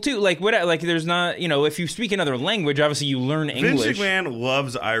 British people too. Like, what? Like, there's not. If you speak another language, obviously you learn English. Vince McMahon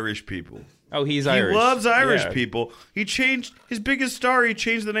loves Irish people. Oh, he's Irish. He loves Irish people. He changed his biggest star. He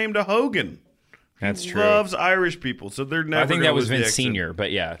changed the name to Hogan. That's true. Loves Irish people, so they're never. I think that was Vince Senior,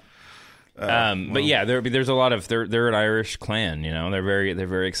 but yeah. But yeah, there's a lot of they're an Irish clan. They're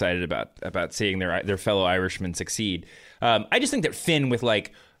very excited about seeing their fellow Irishmen succeed. I just think that Finn with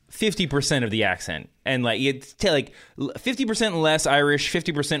like 50% of the accent and like it's like 50% less Irish,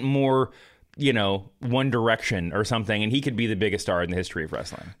 50% more. One Direction or something, and he could be the biggest star in the history of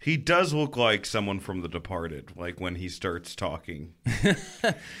wrestling. He does look like someone from The Departed, like when he starts talking.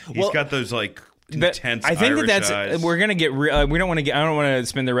 He's got those like intense I think Irish that's eyes. We're gonna get. I don't want to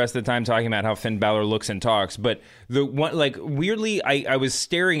spend the rest of the time talking about how Finn Balor looks and talks. But the one, like weirdly, I was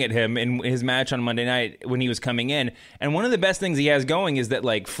staring at him in his match on Monday night when he was coming in, and one of the best things he has going is that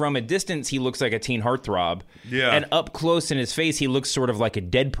like from a distance he looks like a teen heartthrob, and up close in his face he looks sort of like a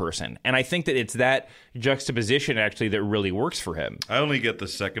dead person. And I think that it's that juxtaposition actually that really works for him. I only get the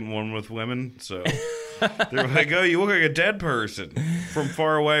second one with women, so. They're like, oh, you look like a dead person from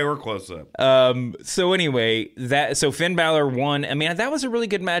far away or close up. So anyway, so Finn Balor won. I mean, that was a really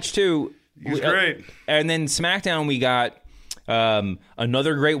good match too. He was great. And then SmackDown, we got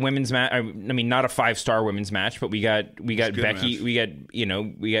another great women's match. I mean, not a 5-star women's match, but we got Becky. Match.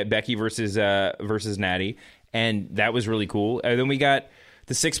 We got Becky versus Natty, and that was really cool. And then we got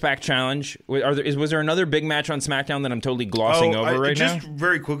the 6-pack challenge. Was there another big match on SmackDown that I'm totally glossing over right now? Just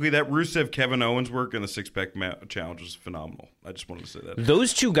very quickly, that Rusev Kevin Owens work in the 6-pack challenge was phenomenal. I just wanted to say that.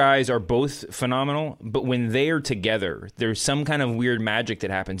 Those two guys are both phenomenal, but when they are together, there's some kind of weird magic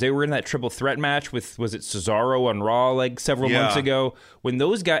that happens. They were in that triple threat match with, was it Cesaro on Raw like several months ago? When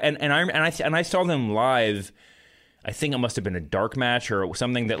those guys and I saw them live. I think it must have been a dark match or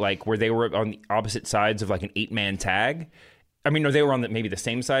something that like where they were on the opposite sides of like an 8-man tag. I mean, no, they were on maybe the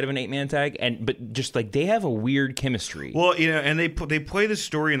same side of an 8-man tag, but just like they have a weird chemistry. Well, and they play this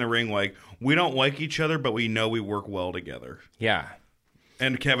story in the ring like we don't like each other, but we know we work well together. Yeah.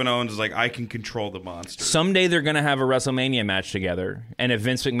 And Kevin Owens is like, I can control the monster. Someday they're going to have a WrestleMania match together, and if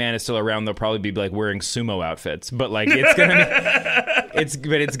Vince McMahon is still around, they'll probably be like wearing sumo outfits. But like it's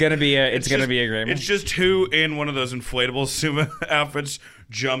gonna be a great match. It's just who in one of those inflatable sumo outfits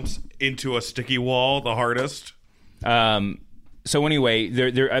jumps into a sticky wall the hardest. So anyway,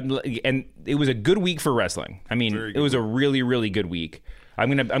 and it was a good week for wrestling. I mean, it was a really, really good week.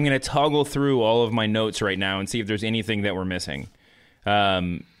 I'm gonna toggle through all of my notes right now and see if there's anything that we're missing.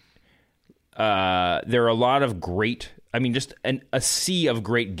 There are a lot of great. I mean, just a sea of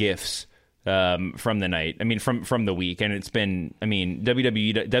great gifts from the night. I mean, from the week, and it's been. I mean,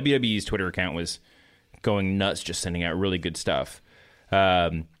 WWE's Twitter account was going nuts, just sending out really good stuff.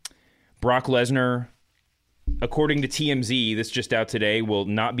 Brock Lesnar, according to TMZ, this just out today, will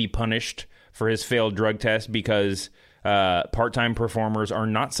not be punished for his failed drug test because part-time performers are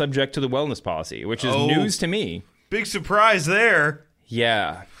not subject to the wellness policy, which is news to me. Big surprise there.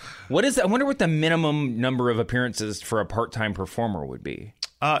 Yeah. What is? I wonder what the minimum number of appearances for a part-time performer would be.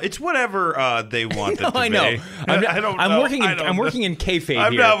 It's whatever they want it to I know. be. I'm working in kayfabe here.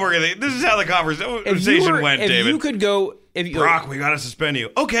 I'm not working. This is how the conversation went, David. If you could go Brock, we gotta suspend you.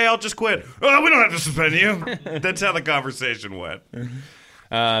 Okay, I'll just quit. Oh, we don't have to suspend you. That's how the conversation went.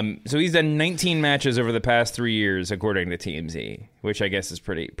 So he's done 19 matches over the past 3 years, according to TMZ, which I guess is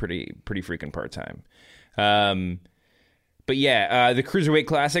pretty freaking part time. But yeah, the Cruiserweight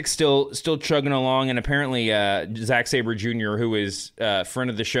Classic still chugging along, and apparently Zack Sabre Jr., who is friend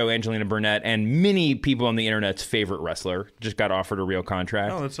of the show, Angelina Burnett, and many people on the internet's favorite wrestler, just got offered a real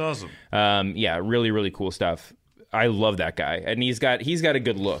contract. Oh, that's awesome. Yeah, really, really cool stuff. I love that guy, and he's got a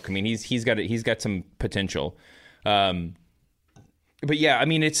good look. I mean, he's got some potential. But yeah, I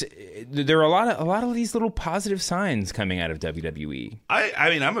mean, there are a lot of these little positive signs coming out of WWE. I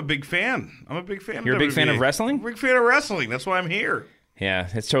mean, I'm a big fan. You're of a big fan of wrestling? I'm a big fan of wrestling. That's why I'm here. Yeah,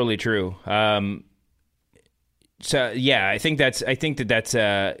 it's totally true. So yeah, I think that's I think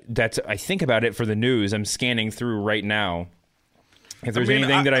about it for the news. I'm scanning through right now. If there's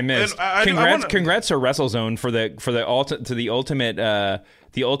anything that I missed, congrats to WrestleZone for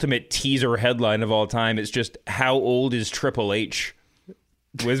the ultimate teaser headline of all time. It's just, how old is Triple H?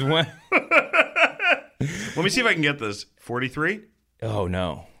 Was one. Let me see if I can get this. 43? Oh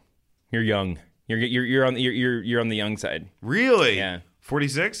no, you're young. You're on the young side. Really? Yeah.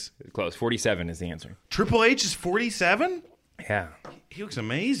 46? Close. 47 is the answer. Triple H is 47? Yeah. He looks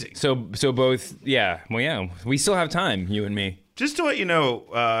amazing. So both. Yeah. Well, yeah. We still have time, you and me. Just to let you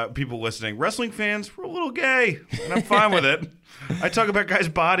know, people listening, wrestling fans, we're a little gay, and I'm fine with it. I talk about guys'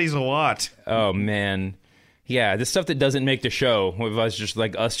 bodies a lot. Oh man. Yeah, the stuff that doesn't make the show, with us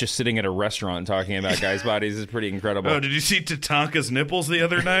just sitting at a restaurant talking about guys' bodies, is pretty incredible. Oh, did you see Tatanka's nipples the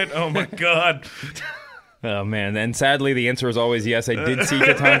other night? Oh my God. Oh man, and sadly the answer is always yes. I did see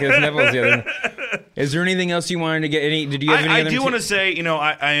Tatanka's nipples the other night. Is there anything else you wanted to get? Did you have any? I do want to say,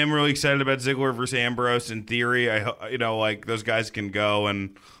 I am really excited about Ziggler versus Ambrose. In theory, those guys can go,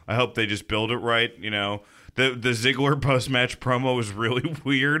 and I hope they just build it right. The Ziggler post-match promo was really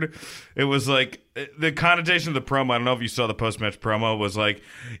weird. It was like, the connotation of the promo, I don't know if you saw the post-match promo, was like,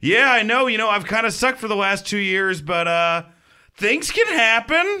 yeah, I know, I've kind of sucked for the last 2 years, but things can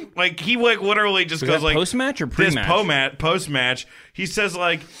happen. Like, he literally just goes like, post-match or pre-match? Post-match. He says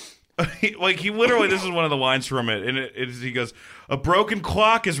he literally, this is one of the lines from it, and he goes, a broken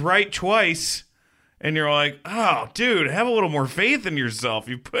clock is right twice. And you're like, oh, dude, have a little more faith in yourself.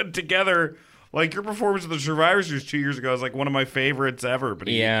 You put together... Like, your performance of the Survivor Series 2 years ago is like one of my favorites ever. But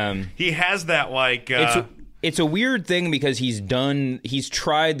he has that like. It's a weird thing because he's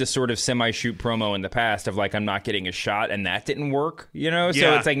tried the sort of semi-shoot promo in the past of like, I'm not getting a shot, and that didn't work. So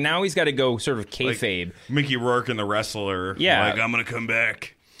it's like now he's got to go sort of kayfabe. Like Mickey Rourke and the Wrestler. Yeah, like, I'm gonna come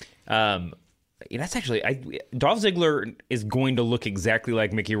back. That's actually Dolph Ziggler is going to look exactly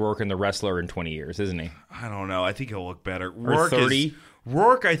like Mickey Rourke and the Wrestler in 20 years, isn't he? I don't know. I think he'll look better. Or 30.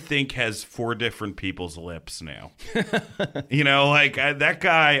 Rourke, I think, has 4 different people's lips now. That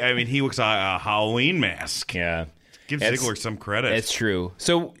guy, I mean, he looks like a Halloween mask. Yeah. Give Ziggler some credit. It's true.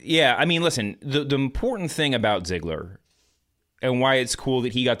 So, yeah, I mean, listen, the important thing about Ziggler and why it's cool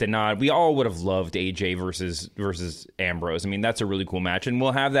that he got the nod, we all would have loved AJ versus Ambrose. I mean, that's a really cool match, and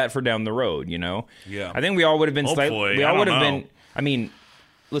we'll have that for down the road, Yeah. I think we all would have been Hopefully. We all would have been, I mean,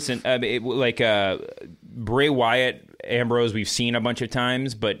 listen, Bray Wyatt, Ambrose, we've seen a bunch of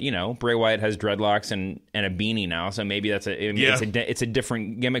times, but Bray Wyatt has dreadlocks and a beanie now, so maybe it's a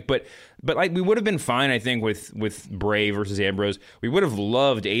different gimmick. But like, we would have been fine, I think, with Bray versus Ambrose. We would have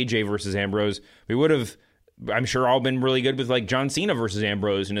loved AJ versus Ambrose. We would have, I'm sure, all been really good with like John Cena versus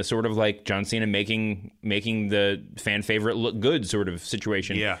Ambrose in a sort of like John Cena making the fan favorite look good sort of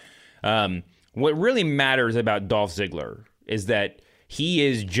situation. Yeah. What really matters about Dolph Ziggler is that he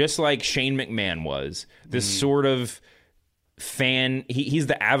is just like Shane McMahon was, this sort of fan. He's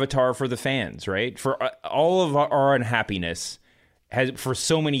the avatar for the fans, right? For all of our unhappiness, for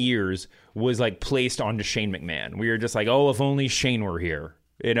so many years, was like placed onto Shane McMahon. We were just like, oh, if only Shane were here.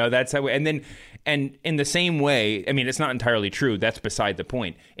 That's how. And in the same way, I mean, it's not entirely true. That's beside the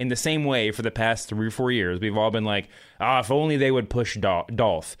point. In the same way, for the past 3 or 4 years, we've all been like, if only they would push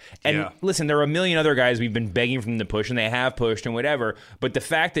Dolph. And listen, there are a million other guys we've been begging from them to push, and they have pushed and whatever. But the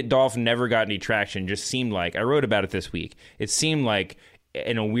fact that Dolph never got any traction just seemed like, I wrote about it this week, it seemed like,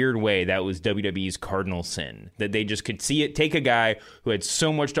 in a weird way, that was WWE's cardinal sin. That they just could take a guy who had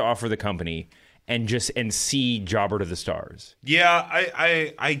so much to offer the company and see Jobber to the stars. Yeah,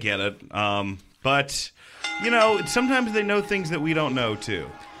 I get it. But, sometimes they know things that we don't know, too.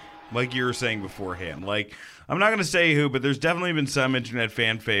 like you were saying beforehand. Like, I'm not going to say who, but there's definitely been some internet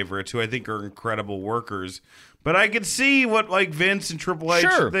fan favorites who I think are incredible workers. But I could see what like Vince and Triple H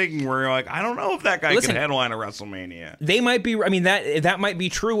are thinking, where you're like, I don't know if that guy can headline a WrestleMania. They might be. I mean, that might be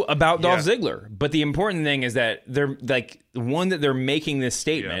true about Dolph Ziggler. But the important thing is that they're like that they're making this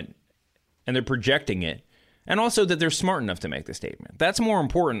statement and they're projecting it, and also that they're smart enough to make the statement. That's more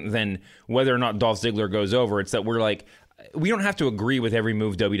important than whether or not Dolph Ziggler goes over. It's that we're like, we don't have to agree with every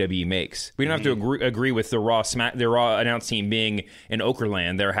move WWE makes. We don't have to agree with the Raw announce team being in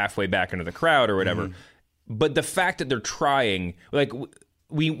Okerland. They're halfway back into the crowd or whatever. But the fact that they're trying, like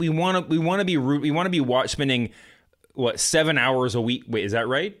we want to be spending what 7 hours a week. Wait, is that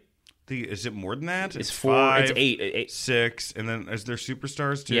right? Is it more than that? It's 4. 5, it's 8. 6, and then is there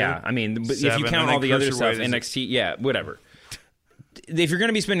superstars too? Yeah, I mean, but 7, if you count all the other stuff, NXT, whatever. If you're going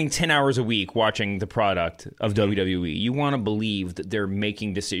to be spending 10 hours a week watching the product of WWE, you want to believe that they're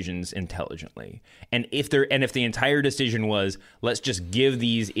making decisions intelligently. And if the entire decision was, let's just give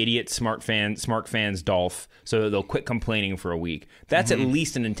these idiot smart fans Dolph so that they'll quit complaining for a week, that's at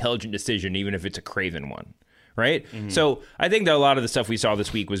least an intelligent decision, even if it's a craven one. Right? So I think that a lot of the stuff we saw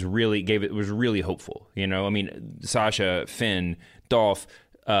this week was really hopeful. You know, I mean, Sasha, Finn, Dolph,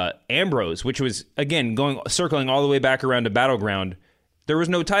 Ambrose, which was again circling all the way back around to Battleground. There was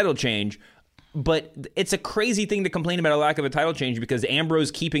no title change, but it's a crazy thing to complain about a lack of a title change because Ambrose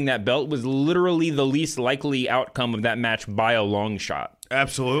keeping that belt was literally the least likely outcome of that match by a long shot.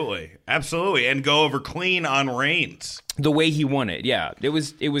 Absolutely, and go over clean on Reigns the way he won it. Yeah, it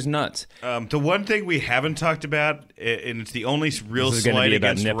was nuts. The one thing we haven't talked about, and it's the only real this slight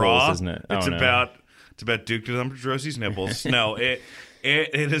against nipples, Raw, isn't it? It's about Duke Dombrosi's nipples. No, It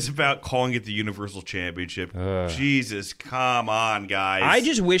is about calling it the Universal Championship. Jesus, come on, guys. I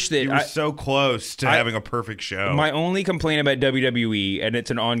just wish that... You were so close to having a perfect show. My only complaint about WWE, and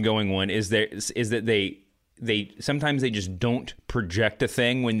it's an ongoing one, is that they sometimes they just don't project a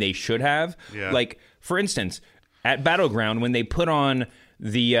thing when they should have. Yeah. Like, for instance, at Battleground, when they put on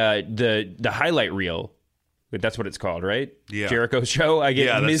the highlight reel... That's what it's called, right? Yeah. Jericho's show? I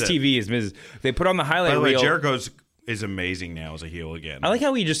get Miz it. TV is Miz... They put on the highlight By the way, reel... Jericho's... is amazing now as a heel again. I like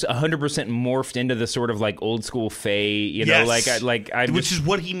how he just 100% morphed into the sort of like old school Faye, you know, which is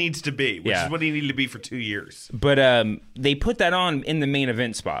what he needs to be, which is what he needed to be for 2 years. But they put that on in the main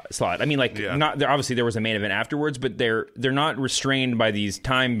event slot. I mean, not obviously there was a main event afterwards, but they're not restrained by these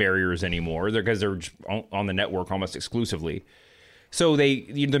time barriers anymore. Because they're just on the network almost exclusively. So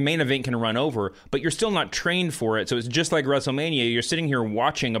the main event can run over, but you're still not trained for it. So it's just like WrestleMania. You're sitting here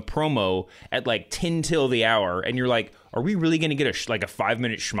watching a promo at like 10 till the hour, and you're like, "Are we really going to get a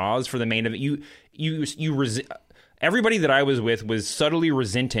 5-minute schmoz for the main event?" Everybody that I was with was subtly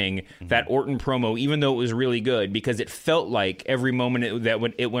resenting that Orton promo, even though it was really good, because it felt like every moment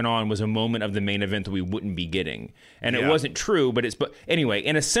it went on was a moment of the main event that we wouldn't be getting, and it wasn't true. But anyway,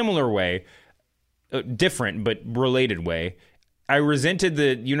 in a similar way, different but related way. I resented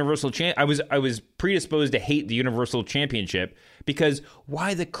the Universal I was predisposed to hate the Universal Championship because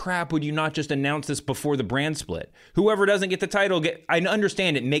why the crap would you not just announce this before the brand split? Whoever doesn't get the title I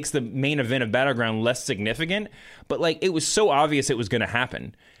understand it makes the main event of Battleground less significant, but like it was so obvious it was going to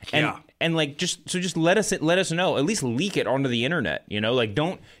happen. And like just let us know, at least leak it onto the internet, you know? Like you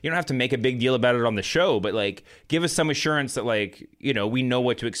don't have to make a big deal about it on the show, but like give us some assurance that like, you know, we know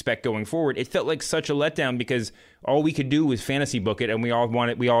what to expect going forward. It felt like such a letdown because all we could do was fantasy book it, and we all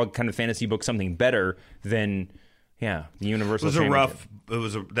kind of fantasy book something better than the Universal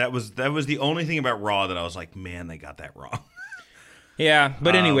Championship. That was the only thing about Raw that I was like, man, they got that wrong. Yeah,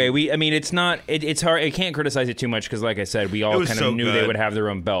 but anyway, it's hard. I can't criticize it too much because, like I said, we all kind of knew they would have their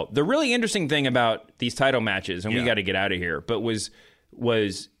own belt. The really interesting thing about these title matches, and we got to get out of here, but was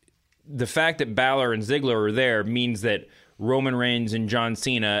the fact that Balor and Ziggler are there means that Roman Reigns and John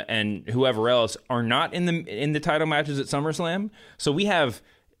Cena and whoever else are not in the title matches at SummerSlam. So we have,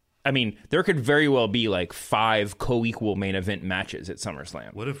 I mean, there could very well be like 5 co-equal main event matches at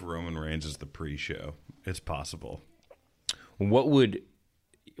SummerSlam. What if Roman Reigns is the pre-show? It's possible. What would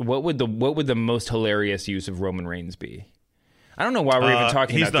the most hilarious use of Roman Reigns be? I don't know why we're even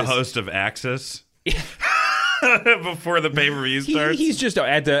talking about this. He's the host of Access. Before the pay-per-view starts. He's just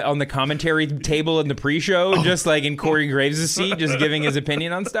on the commentary table in the pre-show, just like in Corey Graves' seat, just giving his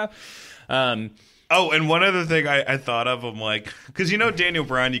opinion on stuff. And one other thing I thought of, I'm like, because Daniel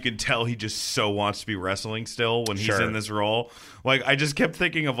Bryan, you can tell he just so wants to be wrestling still when he's in this role. Like, I just kept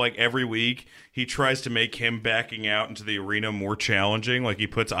thinking of like every week he tries to make him backing out into the arena more challenging. Like he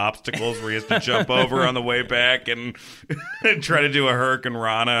puts obstacles where he has to jump over on the way back and try to do a Hurricane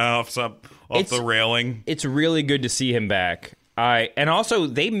Rana off the railing. It's really good to see him back. And also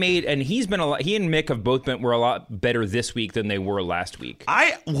they made, and he's been a lot. He and Mick have both were a lot better this week than they were last week.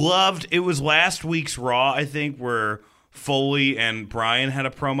 I loved it. Was last week's Raw, I think, where Foley and Brian had a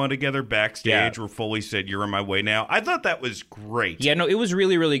promo together backstage where Foley said, "You're on my way now." I thought that was great. Yeah, no, it was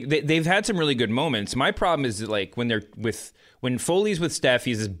really, really. They've had some really good moments. My problem is that, like, when Foley's with Steph,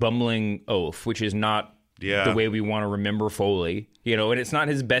 he's this bumbling oaf, which is not the way we want to remember Foley. And it's not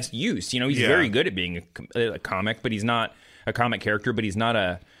his best use. He's very good at being a comic, but he's not a comic character, but he's not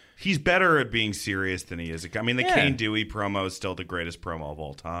a... He's better at being serious than he is. I mean, the Kane Dewey promo is still the greatest promo of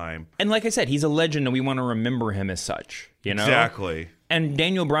all time. And like I said, he's a legend, and we want to remember him as such, Exactly. And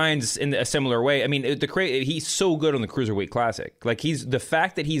Daniel Bryan's in a similar way. I mean, he's so good on the Cruiserweight Classic. Like, the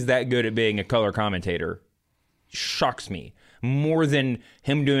fact that he's that good at being a color commentator shocks me. More than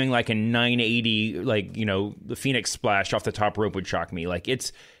him doing like a 980, the Phoenix Splash off the top rope would shock me.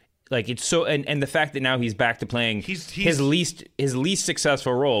 It's so, and the fact that now he's back to playing his least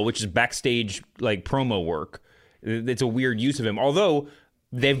successful role, which is backstage promo work. It's a weird use of him. Although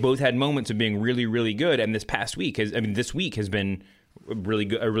they've both had moments of being really, really good, and this week has been a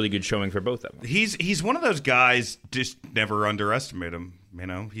really good showing for both of them. He's one of those guys. Just never underestimate him.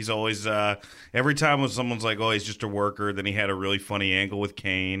 He's always every time when someone's like, "Oh, he's just a worker," then he had a really funny angle with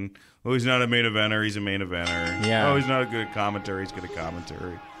Kane. Oh, he's not a main eventer. He's a main eventer. Yeah. Oh, he's not a good commentary. He's good at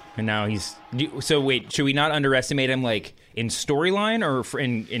commentary. And now so wait, should we not underestimate him in storyline or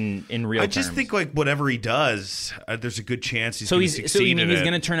in real terms? I just think whatever he does, there's a good chance he's going to succeed. So you mean he's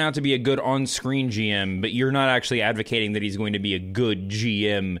going to turn out to be a good on-screen GM, but you're not actually advocating that he's going to be a good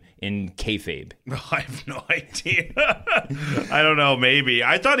GM in kayfabe? I have no idea. I don't know. Maybe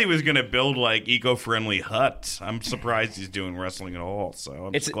I thought he was going to build eco-friendly huts. I'm surprised he's doing wrestling at all. So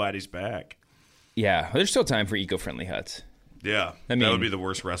I'm just glad he's back. Yeah, there's still time for eco-friendly huts. Yeah, that would be the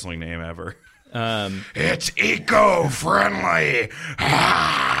worst wrestling name ever. It's eco-friendly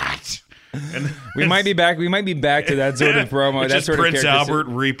hot. And we might be back. We might be back to that sort of promo. That just sort Prince of Albert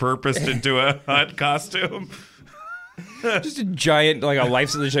repurposed into a hut costume. Just a giant, like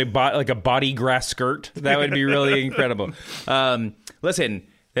a body grass skirt. That would be really incredible. Listen.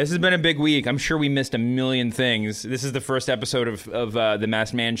 This has been a big week. I'm sure we missed a million things. This is the first episode of the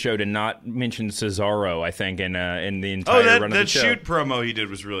Masked Man show to not mention Cesaro, I think, in the entire run of the show. That shoot promo he did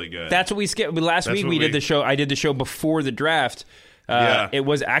was really good. That's what we skipped. Last week we did the show. I did the show before the draft. It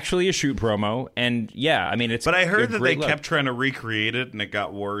was actually a shoot promo, and it's. But I heard that they kept trying to recreate it, and it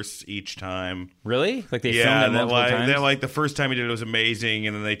got worse each time. Really? Like they filmed it multiple times? The first time he did it was amazing,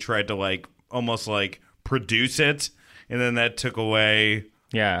 and then they tried to almost produce it, and then that took away.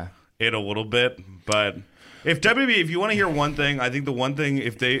 Yeah, it a little bit, but if you want to hear one thing, I think the one thing,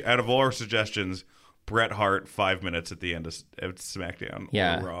 if they, out of all our suggestions, Bret Hart 5 minutes at the end of SmackDown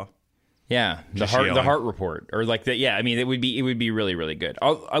or Raw. Yeah, the Hart report, or that. Yeah, I mean, it would be really, really good.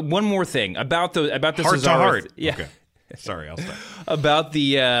 One more thing about the Heart Cesaro. To heart. Yeah. Okay. Sorry, I'll stop. about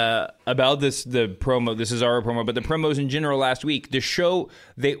the promo, the Cesaro promo, but the promos in general last week. The show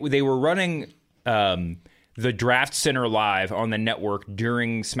they were running. The Draft Center live on the network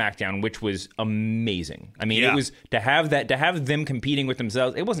during SmackDown, which was amazing. I mean, it was to have them competing with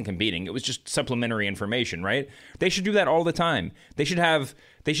themselves. It wasn't competing; it was just supplementary information, right? They should do that all the time. They should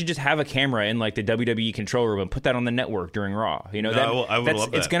just have a camera in the WWE control room and put that on the network during Raw. I would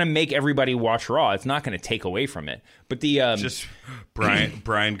love that. It's going to make everybody watch Raw. It's not going to take away from it. But the just Brian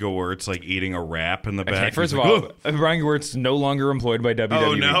Gewirtz eating a wrap in the back. Okay, first of all, Brian Gewirtz no longer employed by WWE.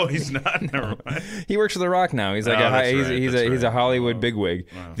 Oh no, he's not. Never mind. He works for The Rock now. He's he's a Hollywood bigwig.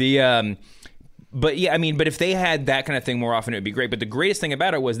 Wow. But if they had that kind of thing more often, it would be great. But the greatest thing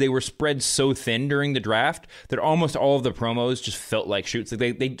about it was they were spread so thin during the draft that almost all of the promos just felt like shoots.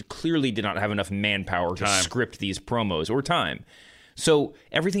 They clearly did not have enough manpower to script these promos or time. So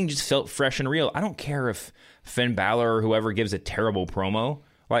everything just felt fresh and real. I don't care if Finn Balor or whoever gives a terrible promo.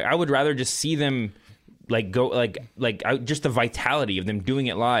 I would rather just see them just the vitality of them doing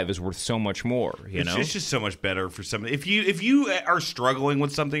it live is worth so much more. It's just so much better for somebody. If you are struggling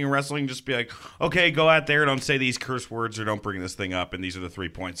with something in wrestling, just be like, okay, go out there, don't say these curse words or don't bring this thing up, and these are the 3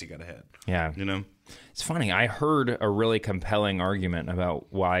 points you got to hit. Yeah, it's funny. I heard a really compelling argument about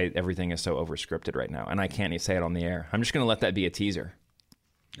why everything is so overscripted right now, and I can't even say it on the air. I'm just going to let that be a teaser.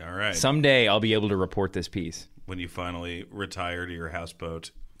 All right. Someday I'll be able to report this piece when you finally retire to your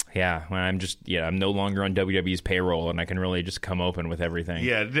houseboat. Yeah, when I'm no longer on WWE's payroll, and I can really just come open with everything.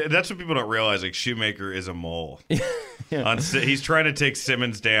 Yeah, that's what people don't realize. Shoemaker is a mole. He's trying to take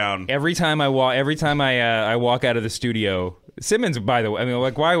Simmons down. Every time I walk out of the studio, Simmons, by the way, I mean,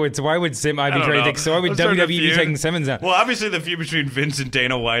 like, why would Sim? I'd be trying to think. So why would WWE be taking Simmons out? Well, obviously the feud between Vince and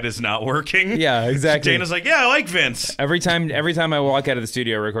Dana White is not working. Yeah, exactly. Dana's like, yeah, I like Vince. Every time I walk out of the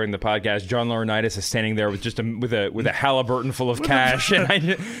studio recording the podcast, John Laurinaitis is standing there with just with a Halliburton full of cash, and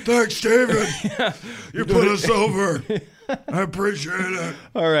thanks, David. You put us over. I appreciate it.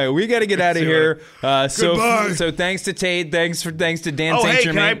 All right, we got to get out of here. Goodbye. So thanks to Tate, thanks to Dan St. Hey,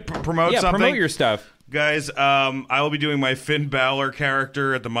 Germain. can I promote something? Yeah, promote your stuff. Guys, I will be doing my Finn Balor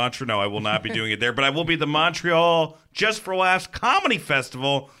character at the Montreal. No, I will not be doing it there, but I will be at the Montreal Just for Laughs Comedy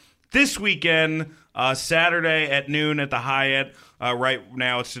Festival this weekend, Saturday at noon at the Hyatt. Right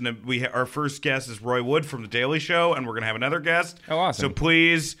now, our first guest is Roy Wood from The Daily Show, and we're gonna have another guest. Oh, awesome! So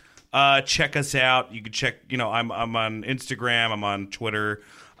please check us out. You can check. I'm on Instagram. I'm on Twitter.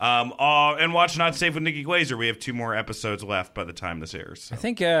 And watch Not Safe with Nikki Glazer. We have 2 more episodes left by the time this airs. So. I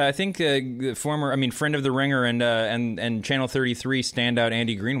think the friend of the Ringer and Channel 33 standout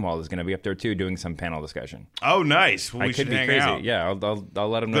Andy Greenwald is going to be up there too, doing some panel discussion. Oh, nice. Well, we should hang out. Yeah, I'll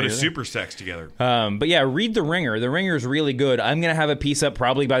let him know. Go to Super Sex together. But yeah, read the Ringer. The Ringer is really good. I'm going to have a piece up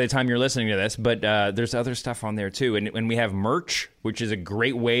probably by the time you're listening to this, but there's other stuff on there too, and we have merch, which is a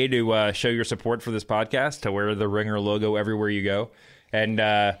great way to show your support for this podcast. To wear the Ringer logo everywhere you go. And,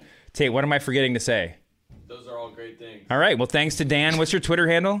 Tate, what am I forgetting to say? Those are all great things. All right. Well, thanks to Dan. What's your Twitter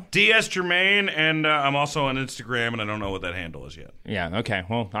handle? DS Germain, and I'm also on Instagram, and I don't know what that handle is yet. Yeah, okay.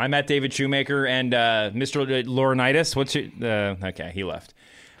 Well, I'm at David Shoemaker, and Mr. Laurinaitis. What's your... okay, he left.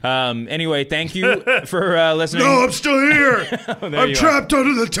 Anyway, thank you for listening. No, I'm still here. I'm trapped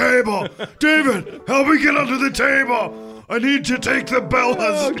under the table. David, help me get under the table. I need to take the Bellas.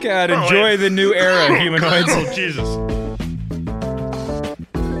 Oh, God. Enjoy the new era, humanoids. Oh, Jesus.